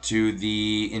makes it up to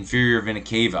the inferior vena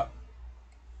cava,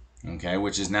 okay,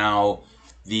 which is now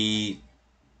the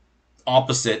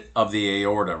opposite of the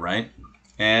aorta, right?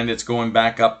 And it's going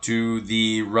back up to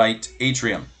the right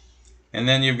atrium. And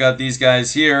then you've got these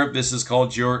guys here. This is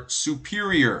called your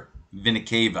superior vena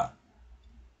cava,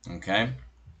 okay?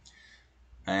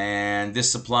 And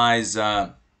this supplies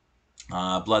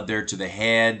blood there to the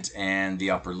head and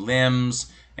the upper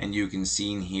limbs. And you can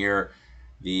see in here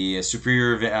the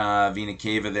superior vena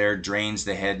cava there drains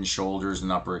the head and shoulders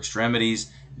and upper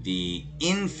extremities. The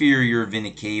inferior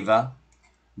vena cava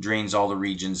drains all the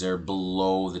regions there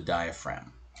below the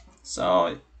diaphragm.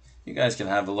 So you guys can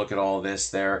have a look at all this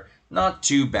there. Not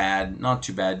too bad, not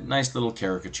too bad. Nice little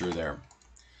caricature there.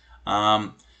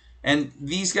 And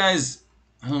these guys,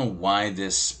 I don't know why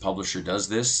this publisher does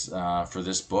this for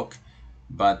this book,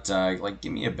 but like,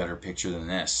 give me a better picture than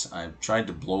this. I've tried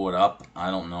to blow it up.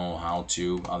 I don't know how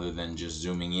to, other than just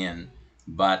zooming in.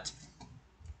 But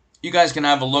you guys can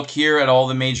have a look here at all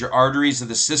the major arteries of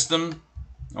the system.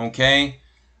 Okay.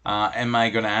 Am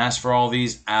I going to ask for all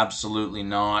these? Absolutely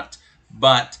not.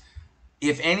 But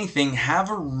if anything, have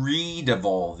a read of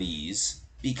all these,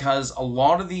 because a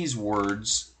lot of these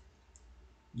words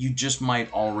you just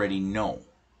might already know.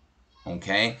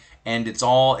 Okay, and it's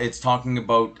talking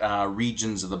about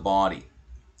regions of the body.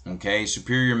 Okay,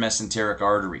 superior mesenteric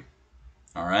artery.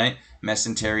 All right,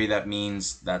 mesentery, that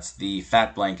means that's the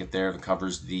fat blanket there that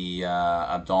covers the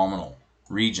abdominal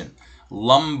region.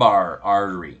 Lumbar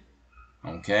artery.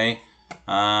 Okay,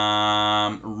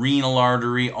 renal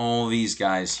artery, all these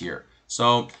guys here.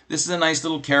 So this is a nice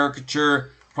little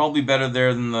caricature, probably better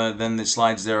there than the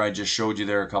slides there I just showed you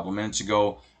there a couple minutes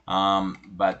ago.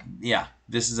 But yeah,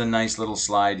 this is a nice little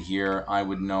slide here. I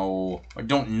would know, or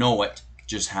don't know it,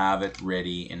 just have it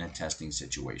ready in a testing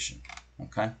situation.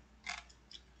 Okay.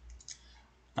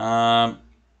 What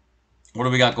do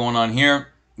we got going on here?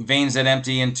 Veins that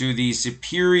empty into the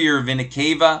superior vena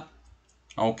cava.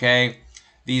 Okay.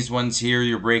 These ones here,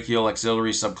 your brachial,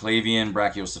 axillary, subclavian,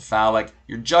 brachiocephalic,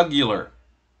 your jugular.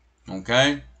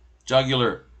 Okay.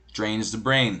 Jugular drains the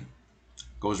brain.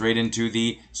 Goes right into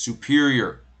the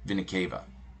superior vena cava.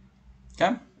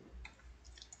 Okay.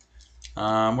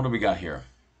 What do we got here?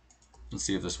 Let's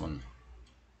see if this one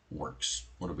works.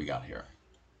 What do we got here?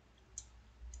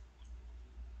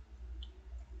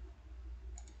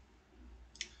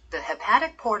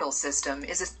 hepatic portal system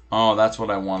is a... Oh, that's what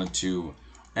I wanted to.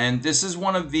 And this is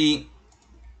one of the...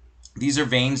 These are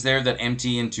veins there that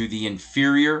empty into the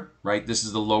inferior, right? This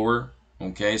is the lower,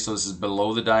 okay? So this is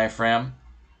below the diaphragm,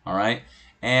 all right?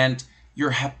 And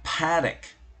your hepatic,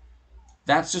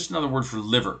 that's just another word for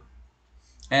liver.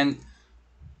 And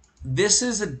this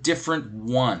is a different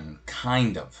one,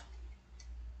 kind of.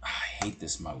 I hate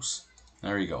this mouse.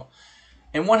 There you go.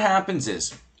 And what happens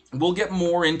is, we'll get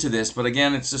more into this, but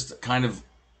again, it's just kind of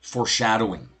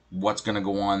foreshadowing what's going to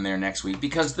go on there next week,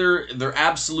 because there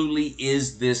absolutely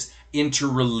is this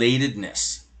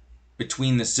interrelatedness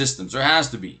between the systems. There has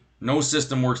to be. No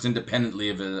system works independently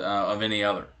of any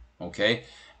other. Okay,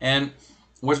 and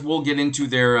what we'll get into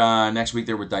there next week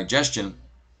there with digestion.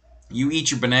 You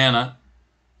eat your banana,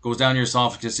 goes down your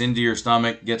esophagus into your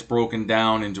stomach, gets broken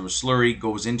down into a slurry,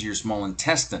 goes into your small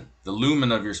intestine, the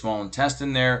lumen of your small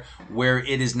intestine there, where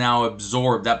it is now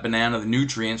absorbed. That banana, the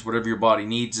nutrients, whatever your body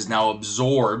needs, is now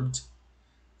absorbed,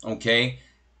 okay,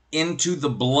 into the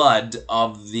blood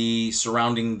of the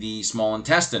surrounding the small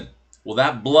intestine. Well,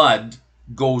 that blood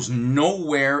goes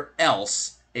nowhere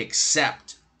else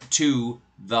except to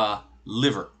the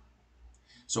liver.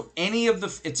 So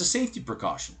it's a safety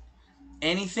precaution.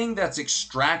 Anything that's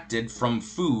extracted from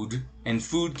food, and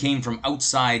food came from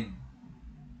outside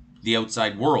the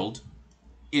outside world,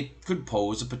 it could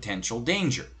pose a potential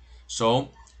danger. So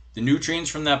the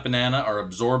nutrients from that banana are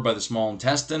absorbed by the small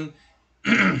intestine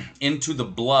into the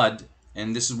blood,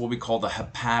 and this is what we call the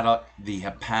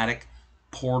hepatic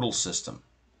portal system.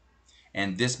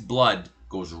 And this blood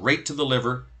goes right to the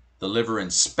liver. The liver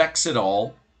inspects it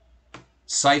all,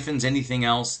 siphons anything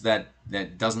else that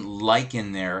doesn't like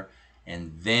in there,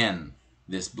 and then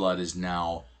this blood is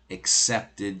now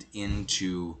accepted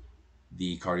into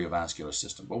the cardiovascular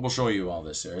system. But we'll show you all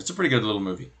this there. It's a pretty good little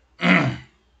movie. Where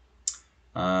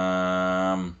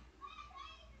are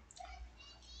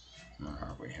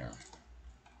we here?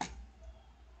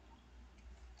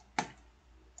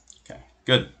 Okay,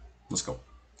 good. Let's go.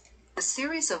 A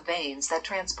series of veins that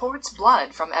transports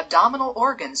blood from abdominal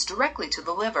organs directly to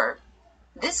the liver.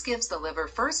 This gives the liver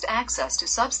first access to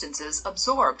substances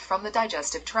absorbed from the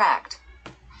digestive tract.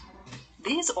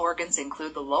 These organs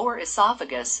include the lower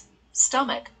esophagus,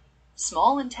 stomach,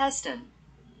 small intestine,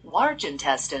 large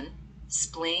intestine,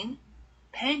 spleen,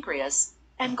 pancreas,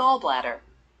 and gallbladder.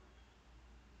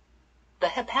 The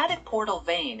hepatic portal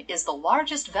vein is the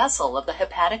largest vessel of the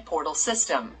hepatic portal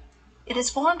system. It is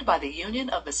formed by the union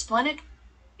of the splenic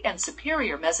and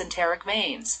superior mesenteric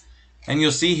veins. And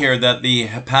you'll see here that the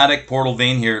hepatic portal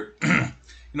vein here,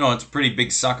 it's a pretty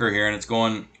big sucker here, and it's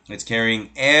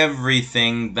carrying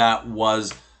everything that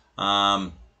was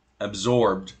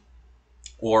absorbed,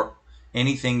 or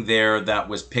anything there that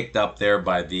was picked up there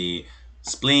by the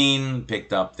spleen,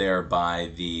 picked up there by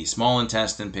the small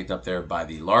intestine, picked up there by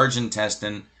the large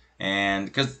intestine, and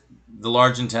because the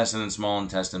large intestine and small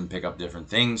intestine pick up different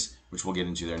things, which we'll get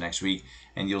into there next week,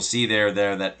 and you'll see there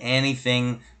that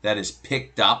anything that is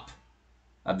picked up,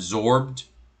 absorbed,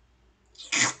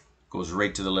 goes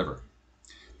right to the liver.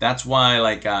 That's why,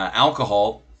 like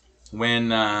alcohol,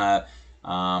 when and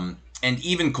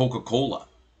even Coca-Cola,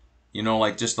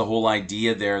 like just the whole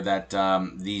idea there that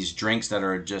these drinks that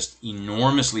are just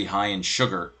enormously high in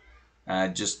sugar,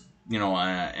 an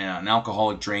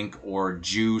alcoholic drink or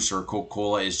juice or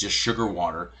Coca-Cola is just sugar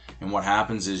water, and what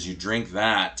happens is you drink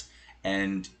that,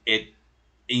 and it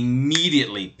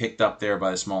immediately picked up there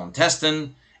by the small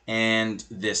intestine, and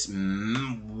this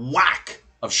whack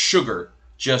of sugar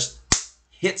just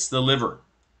hits the liver,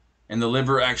 and the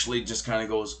liver actually just kind of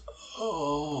goes,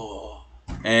 oh,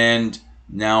 and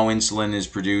now insulin is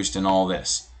produced and all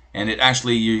this, and it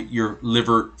actually your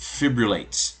liver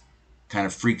fibrillates, kind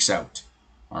of freaks out.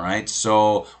 All right,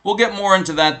 so we'll get more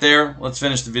into that there. Let's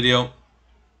finish the video.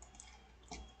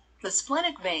 The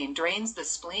splenic vein drains the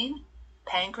spleen,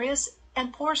 pancreas,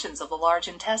 and portions of the large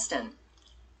intestine.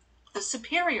 The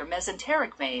superior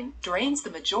mesenteric vein drains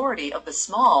the majority of the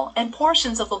small and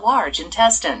portions of the large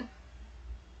intestine.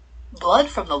 Blood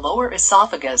from the lower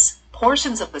esophagus,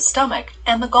 portions of the stomach,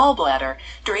 and the gallbladder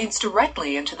drains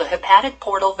directly into the hepatic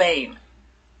portal vein.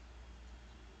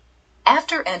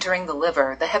 After entering the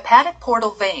liver, the hepatic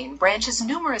portal vein branches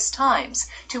numerous times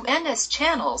to end as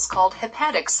channels called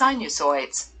hepatic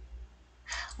sinusoids.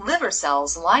 Liver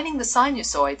cells lining the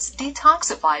sinusoids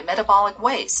detoxify metabolic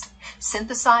waste,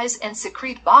 synthesize and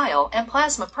secrete bile and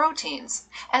plasma proteins,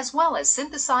 as well as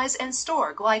synthesize and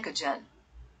store glycogen.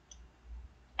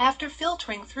 After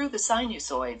filtering through the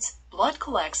sinusoids, blood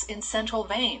collects in central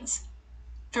veins.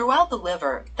 Throughout the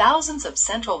liver, thousands of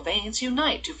central veins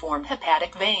unite to form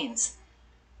hepatic veins.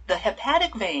 The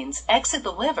hepatic veins exit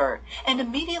the liver and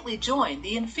immediately join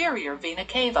the inferior vena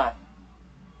cava.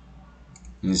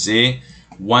 You see,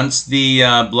 once the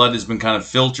blood has been kind of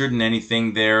filtered and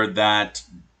anything there that,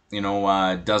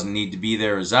 doesn't need to be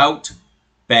there is out,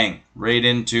 bang, right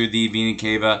into the vena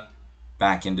cava,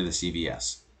 back into the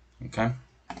CVS. Okay?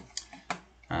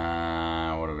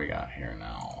 What do we got here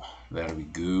now? That'll be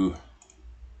goo.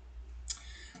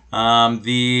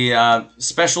 The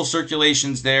special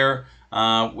circulations there,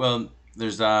 well,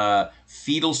 there's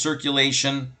fetal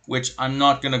circulation, which I'm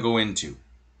not going to go into.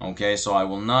 Okay, so I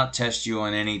will not test you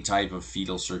on any type of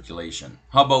fetal circulation.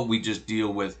 How about we just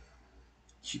deal with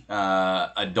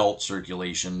adult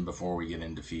circulation before we get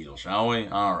into fetal, shall we?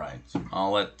 All right.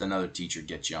 I'll let another teacher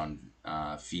get you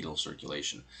on fetal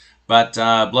circulation. But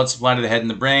blood supply to the head and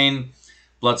the brain,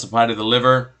 blood supply to the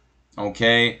liver,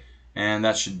 okay, and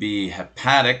that should be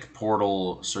hepatic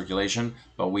portal circulation,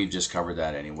 but we've just covered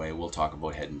that anyway. We'll talk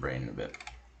about head and brain in a bit.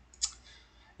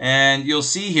 And you'll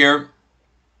see here,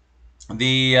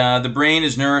 the brain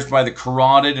is nourished by the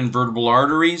carotid and vertebral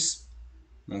arteries,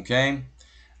 okay.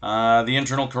 The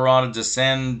internal carotids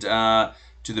ascend to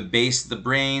the base of the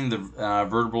brain. The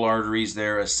vertebral arteries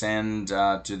there ascend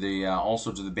to the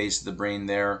also to the base of the brain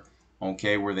there,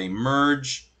 okay, where they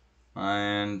merge.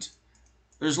 And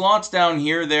there's lots down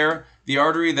here there. The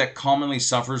artery that commonly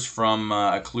suffers from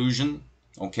occlusion,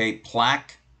 okay,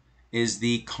 plaque, is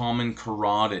the common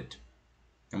carotid.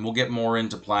 And we'll get more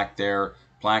into plaque there.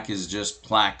 Plaque is just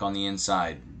plaque on the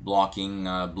inside, blocking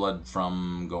blood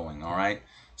from going, all right?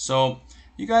 So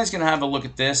you guys can have a look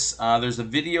at this. There's a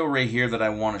video right here that I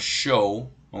want to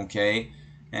show, okay?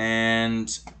 And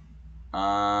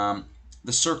the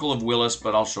Circle of Willis,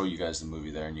 but I'll show you guys the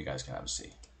movie there and you guys can have a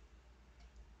see.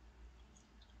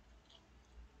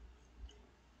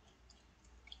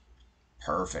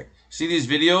 Perfect. See, these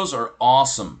videos are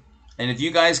awesome. And if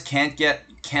you guys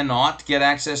cannot get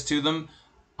access to them,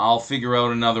 I'll figure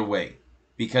out another way.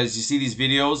 Because you see these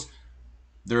videos,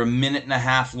 they're a minute and a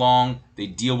half long. They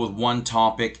deal with one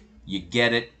topic. You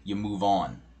get it, you move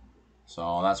on.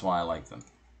 So that's why I like them.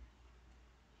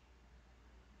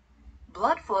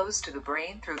 Blood flows to the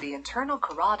brain through the internal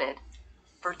carotid,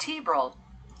 vertebral,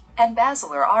 and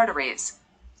basilar arteries.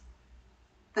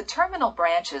 The terminal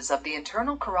branches of the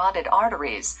internal carotid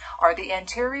arteries are the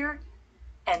anterior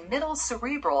and middle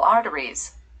cerebral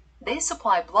arteries. They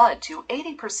supply blood to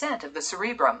 80% of the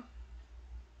cerebrum.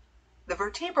 The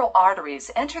vertebral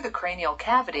arteries enter the cranial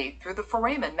cavity through the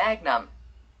foramen magnum.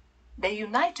 They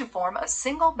unite to form a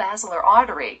single basilar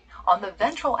artery on the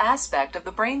ventral aspect of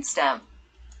the brainstem.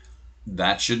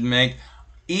 That should make,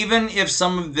 even if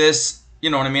some of this, you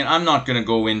know what I mean, I'm not going to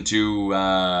go into,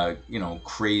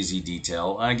 crazy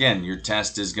detail. Again, your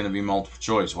test is going to be multiple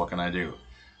choice. What can I do?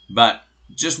 But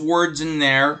just words in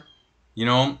there,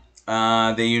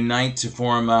 they unite to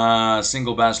form a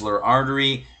single basilar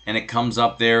artery, and it comes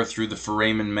up there through the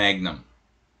foramen magnum.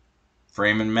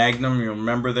 Foramen magnum, you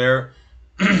remember there?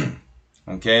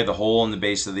 Okay, the hole in the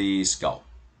base of the skull.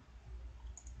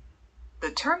 The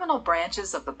terminal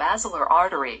branches of the basilar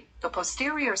artery, the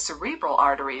posterior cerebral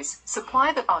arteries,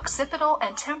 supply the occipital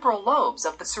and temporal lobes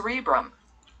of the cerebrum.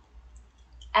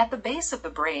 At the base of the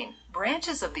brain,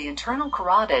 branches of the internal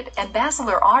carotid and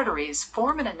basilar arteries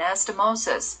form an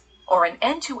anastomosis, or an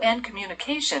end-to-end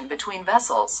communication between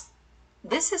vessels.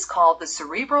 This is called the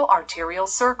cerebral arterial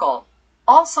circle,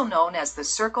 also known as the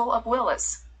Circle of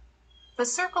Willis. The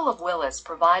Circle of Willis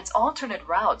provides alternate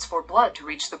routes for blood to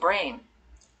reach the brain.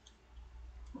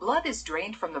 Blood is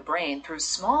drained from the brain through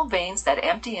small veins that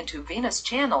empty into venous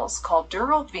channels called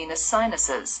dural venous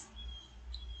sinuses.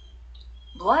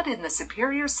 Blood in the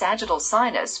superior sagittal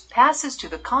sinus passes to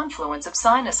the confluence of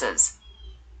sinuses.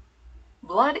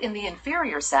 Blood in the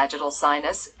inferior sagittal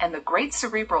sinus and the great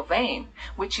cerebral vein,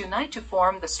 which unite to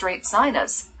form the straight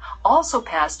sinus, also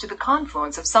pass to the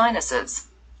confluence of sinuses.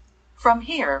 From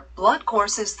here, blood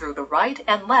courses through the right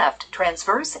and left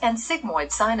transverse and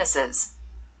sigmoid sinuses.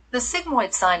 The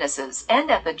sigmoid sinuses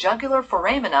end at the jugular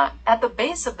foramina at the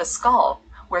base of the skull,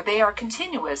 where they are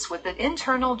continuous with the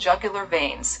internal jugular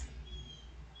veins.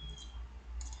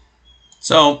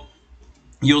 So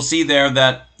you'll see there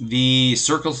that the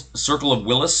circle of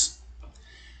Willis,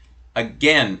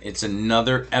 again, it's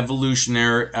another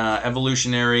evolutionary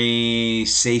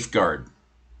safeguard.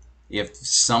 If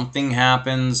something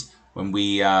happens when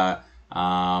we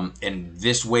and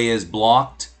this way is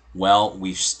blocked, well,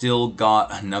 we've still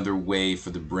got another way for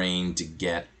the brain to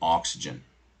get oxygen.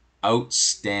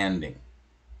 Outstanding.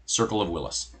 Circle of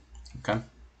Willis. Okay.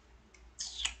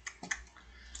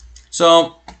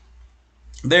 So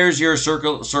there's your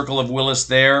circle of Willis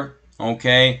there.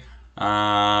 Okay.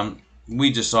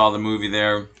 We just saw the movie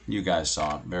there. You guys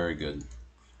saw it. Very good.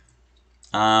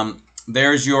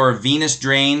 There's your venous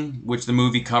drain, which the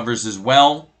movie covers as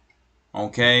well.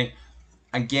 Okay.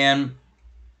 Again,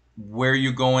 where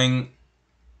you're going,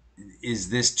 is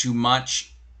this too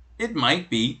much? It might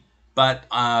be. But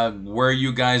where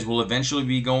you guys will eventually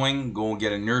be going, go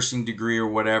get a nursing degree or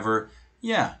whatever,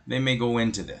 yeah, they may go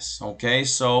into this. Okay,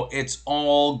 so it's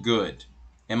all good.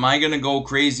 Am I going to go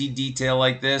crazy detail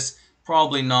like this?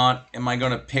 Probably not. Am I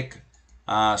going to pick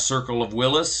Circle of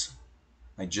Willis?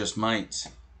 I just might.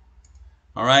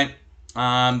 All right.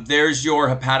 There's your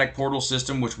hepatic portal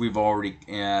system, which we've already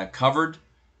covered.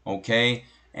 Okay,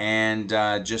 and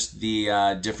just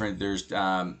the different. There's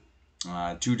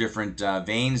two different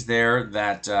veins there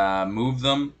that move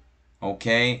them.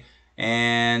 Okay,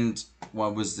 and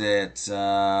what was it?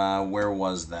 Where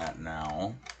was that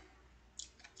now?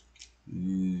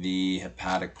 The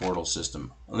hepatic portal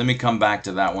system. Let me come back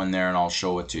to that one there and I'll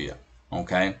show it to you.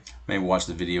 Okay, maybe watch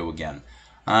the video again.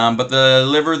 But the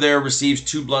liver there receives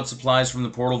 2 blood supplies from the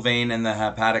portal vein and the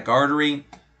hepatic artery.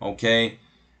 Okay,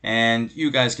 and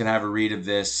you guys can have a read of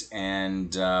this and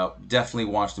definitely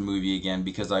watch the movie again,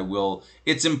 because I will.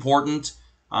 It's important.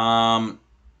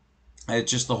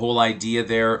 It's just the whole idea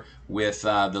there with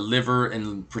the liver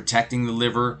and protecting the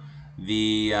liver.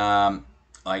 The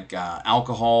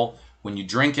alcohol, when you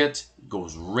drink it,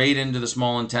 goes right into the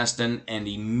small intestine and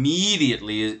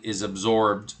immediately is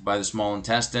absorbed by the small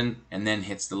intestine and then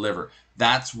hits the liver.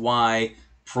 That's why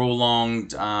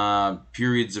prolonged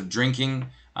periods of drinking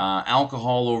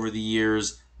alcohol over the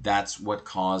years, that's what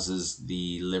causes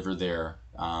the liver there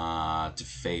to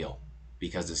fail,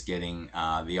 because it's getting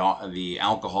the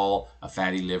alcohol, a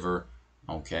fatty liver,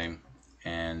 okay,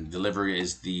 and the liver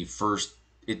is the first.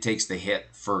 It takes the hit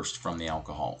first from the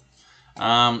alcohol.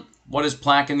 What is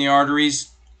plaque in the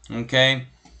arteries? Okay,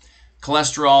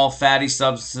 cholesterol, fatty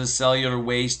substances, cellular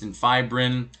waste, and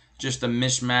fibrin. Just a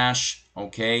mishmash.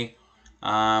 Okay,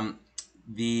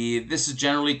 this is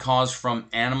generally caused from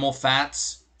animal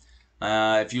fats.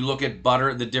 If you look at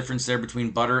butter, the difference there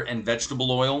between butter and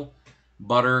vegetable oil.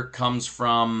 Butter comes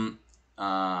from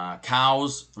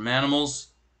cows, from animals.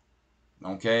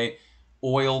 Okay,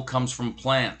 oil comes from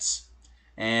plants,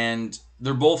 and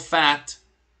they're both fat.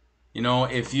 You know,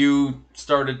 if you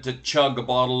started to chug a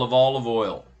bottle of olive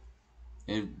oil,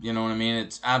 you know what I mean?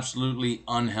 It's absolutely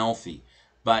unhealthy.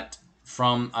 But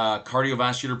from a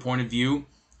cardiovascular point of view,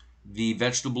 the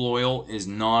vegetable oil is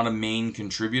not a main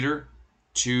contributor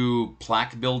to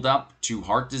plaque buildup, to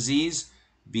heart disease,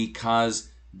 because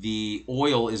the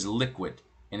oil is liquid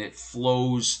and it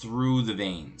flows through the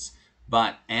veins.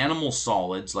 But animal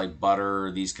solids like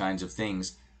butter, these kinds of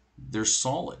things, they're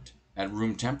solid at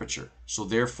room temperature. So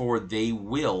therefore they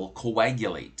will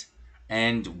coagulate.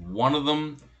 And one of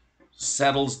them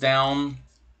settles down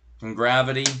from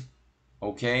gravity,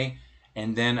 okay?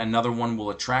 And then another one will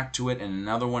attract to it, and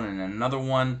another one, and another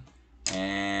one.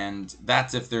 And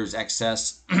that's if there's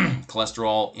excess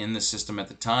cholesterol in the system at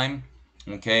the time,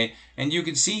 okay? And you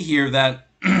can see here that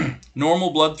normal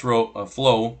blood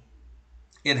flow,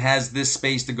 it has this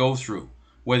space to go through.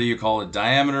 Whether you call it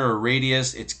diameter or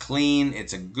radius, it's clean,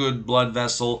 it's a good blood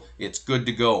vessel, it's good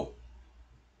to go.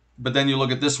 But then you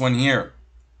look at this one here.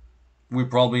 We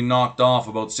probably knocked off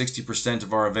about 60%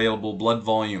 of our available blood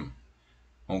volume.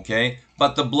 Okay?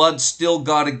 But the blood still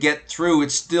got to get through.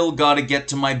 It's still got to get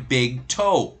to my big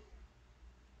toe.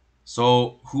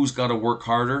 So who's got to work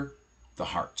harder? The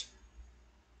heart.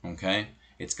 Okay?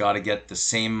 It's got to get the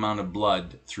same amount of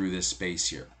blood through this space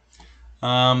here.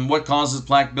 What causes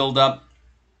plaque buildup?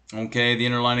 Okay, the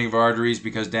inner lining of arteries,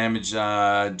 because damage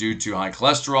due to high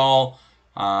cholesterol,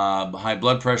 high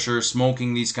blood pressure,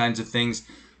 smoking, these kinds of things.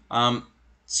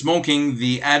 Smoking,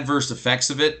 the adverse effects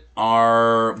of it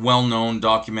are well known,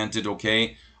 documented,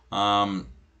 okay? The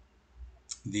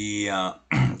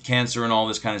cancer and all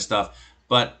this kind of stuff.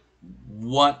 But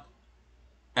what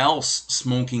else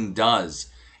smoking does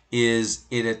is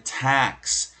it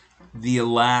attacks the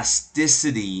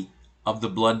elasticity of the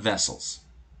blood vessels.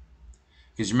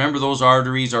 Because remember, those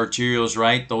arteries, arterioles,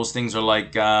 right? Those things are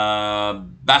like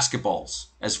basketballs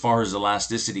as far as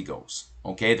elasticity goes.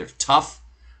 Okay, they're tough.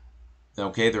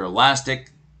 Okay, they're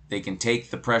elastic. They can take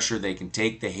the pressure. They can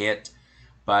take the hit.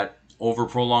 But over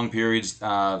prolonged periods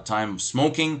of time of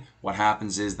smoking, what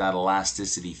happens is that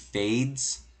elasticity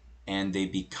fades and they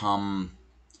become,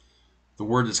 the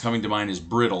word that's coming to mind is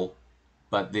brittle,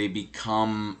 but they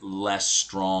become less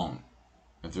strong.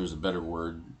 If there's a better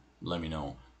word, let me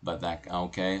know. But that,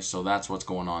 okay, so that's what's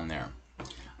going on there.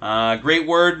 Great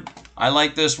word. I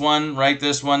like this one. Write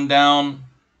this one down.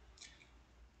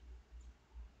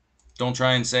 Don't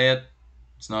try and say it.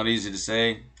 It's not easy to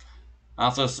say.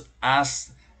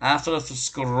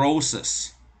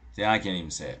 Atherosclerosis. See, I can't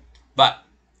even say it. But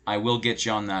I will get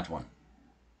you on that one.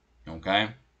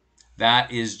 Okay?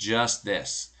 That is just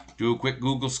this. Do a quick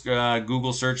Google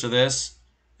search of this,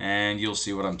 and you'll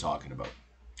see what I'm talking about.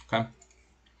 Okay?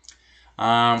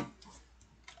 How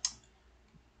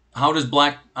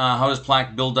does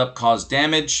plaque buildup cause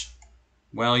damage?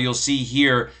 Well, you'll see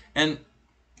here, and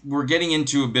we're getting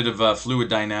into a bit of fluid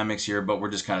dynamics here, but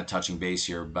we're just kind of touching base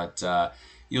here. But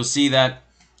you'll see that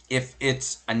if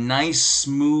it's a nice,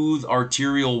 smooth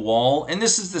arterial wall, and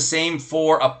this is the same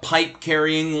for a pipe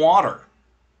carrying water.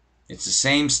 It's the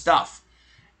same stuff.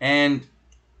 And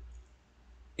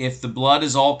if the blood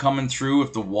is all coming through,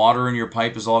 if the water in your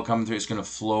pipe is all coming through, it's going to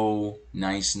flow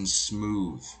nice and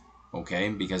smooth. Okay?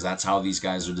 Because that's how these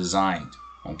guys are designed.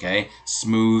 Okay?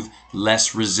 Smooth,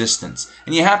 less resistance.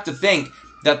 And you have to think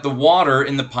that the water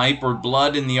in the pipe or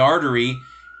blood in the artery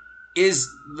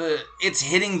it's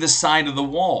hitting the side of the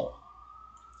wall.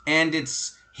 And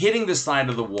it's hitting the side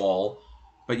of the wall,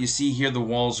 but you see here the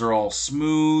walls are all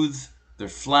smooth, they're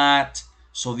flat,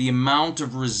 so the amount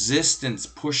of resistance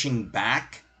pushing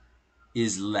back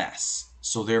is less.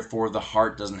 So therefore the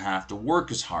heart doesn't have to work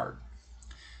as hard.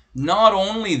 Not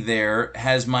only there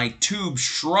has my tube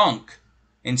shrunk,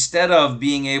 instead of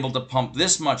being able to pump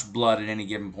this much blood at any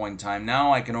given point in time,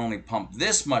 now I can only pump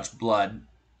this much blood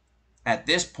at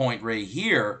this point right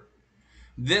here.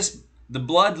 The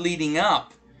blood leading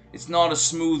up, it's not a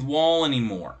smooth wall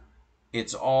anymore.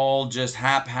 It's all just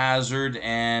haphazard,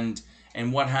 and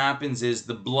what happens is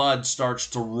the blood starts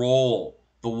to roll.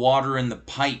 The water in the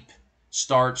pipe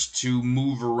starts to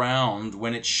move around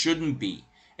when it shouldn't be.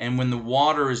 And when the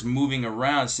water is moving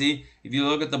around, see, if you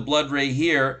look at the blood right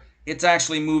here, it's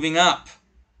actually moving up.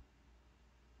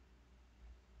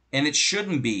 And it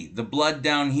shouldn't be. The blood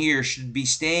down here should be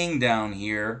staying down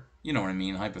here. You know what I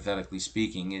mean, hypothetically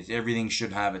speaking. Everything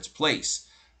should have its place.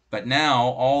 But now,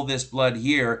 all this blood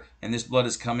here, and this blood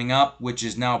is coming up, which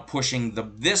is now pushing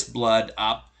this blood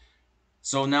up.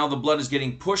 So now the blood is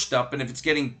getting pushed up, and if it's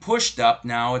getting pushed up,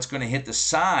 now it's going to hit the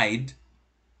side.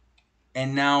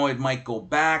 And now it might go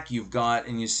back.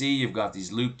 And you see, you've got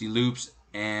these loop-de-loops,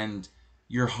 and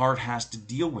your heart has to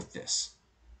deal with this.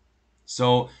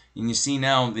 So, and you see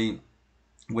now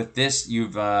with this,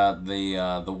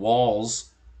 the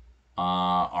walls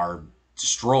are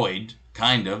destroyed,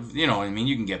 kind of. You know what I mean?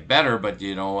 You can get better, but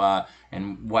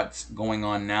and what's going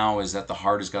on now is that the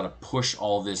heart has got to push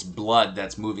all this blood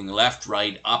that's moving left,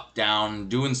 right, up, down,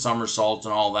 doing somersaults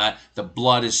and all that. The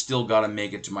blood has still got to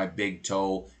make it to my big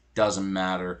toe. Doesn't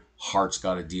matter. Heart's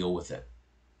got to deal with it,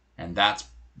 and that's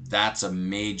a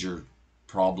major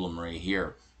problem right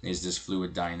here. Is this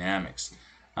fluid dynamics.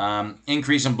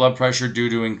 Increase in blood pressure due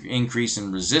to increase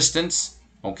in resistance.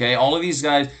 Okay, all of these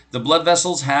guys, the blood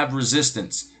vessels have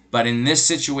resistance, but in this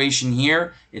situation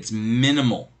here, it's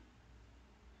minimal.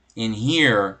 In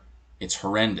here, it's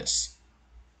horrendous.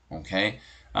 Okay,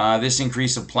 this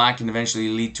increase of plaque can eventually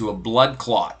lead to a blood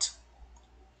clot.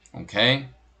 Okay,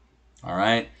 all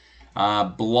right,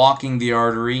 blocking the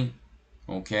artery.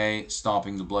 Okay,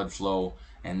 stopping the blood flow.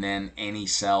 And then any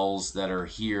cells that are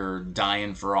here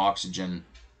dying for oxygen,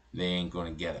 they ain't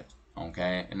going to get it.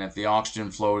 Okay? And if the oxygen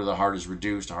flow to the heart is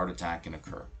reduced, a heart attack can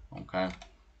occur. Okay?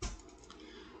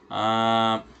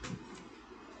 Oh,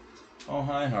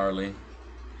 hi, Harley.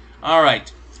 All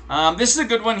right. This is a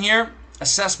good one here.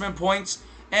 Assessment points.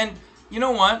 And you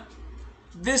know what?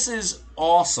 This is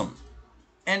awesome.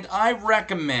 And I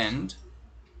recommend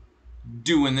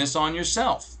doing this on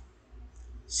yourself.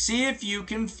 See if you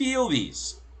can feel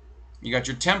these. You got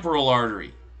your temporal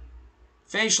artery,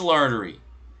 facial artery.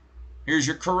 Here's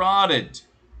your carotid.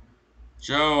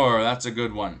 Sure, that's a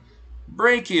good one.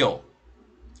 Brachial,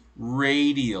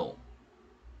 radial,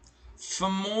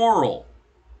 femoral.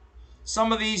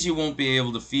 Some of these you won't be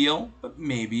able to feel, but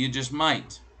maybe you just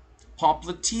might.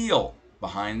 Popliteal,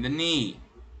 behind the knee.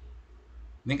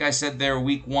 I think I said there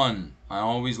week 1. I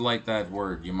always like that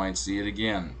word. You might see it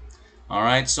again. All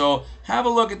right, so have a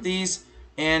look at these,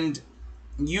 and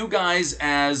you guys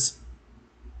as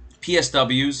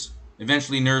PSWs,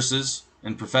 eventually nurses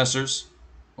and professors,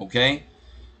 okay,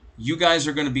 you guys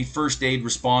are going to be first aid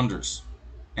responders.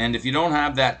 And if you don't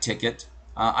have that ticket,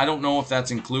 I don't know if that's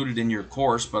included in your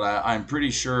course, but I'm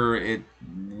pretty sure it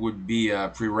would be a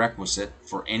prerequisite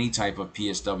for any type of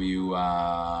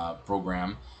PSW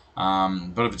program.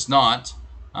 But if it's not,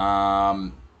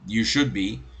 you should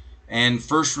be. And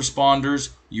first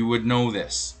responders, you would know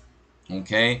this,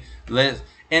 okay?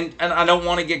 And I don't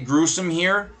want to get gruesome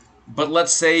here, but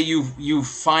let's say you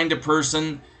find a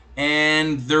person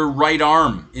and their right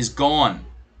arm is gone.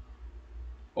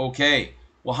 Okay,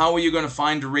 well, how are you going to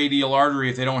find a radial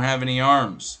artery if they don't have any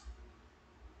arms?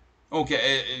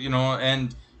 Okay,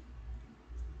 and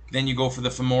then you go for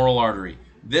the femoral artery.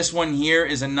 This one here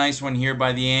is a nice one here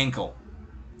by the ankle.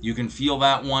 You can feel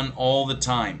that one all the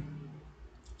time.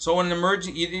 So in an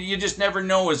emergency, you just never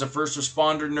know as a first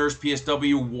responder, nurse,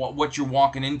 PSW, what you're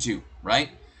walking into, right?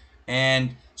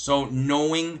 And so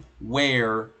knowing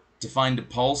where to find a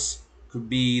pulse could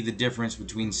be the difference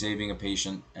between saving a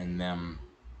patient and them.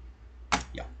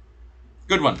 Yeah,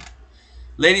 good one.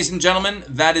 Ladies and gentlemen,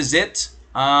 that is it.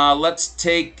 Let's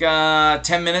take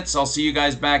 10 minutes. I'll see you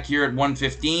guys back here at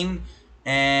 1:15.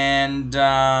 And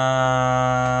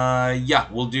yeah,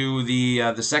 we'll do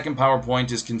the second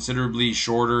PowerPoint is considerably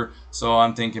shorter, so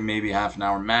I'm thinking maybe half an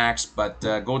hour max. But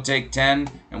go take 10,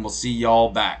 and we'll see y'all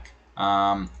back.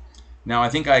 Now I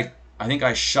think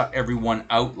I shut everyone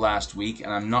out last week,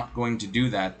 and I'm not going to do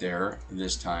that there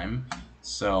this time.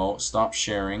 So stop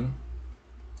sharing.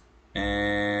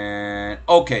 And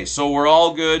okay, so we're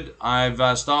all good.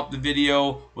 I've stopped the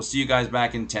video. We'll see you guys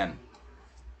back in 10.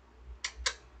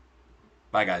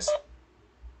 Bye, guys.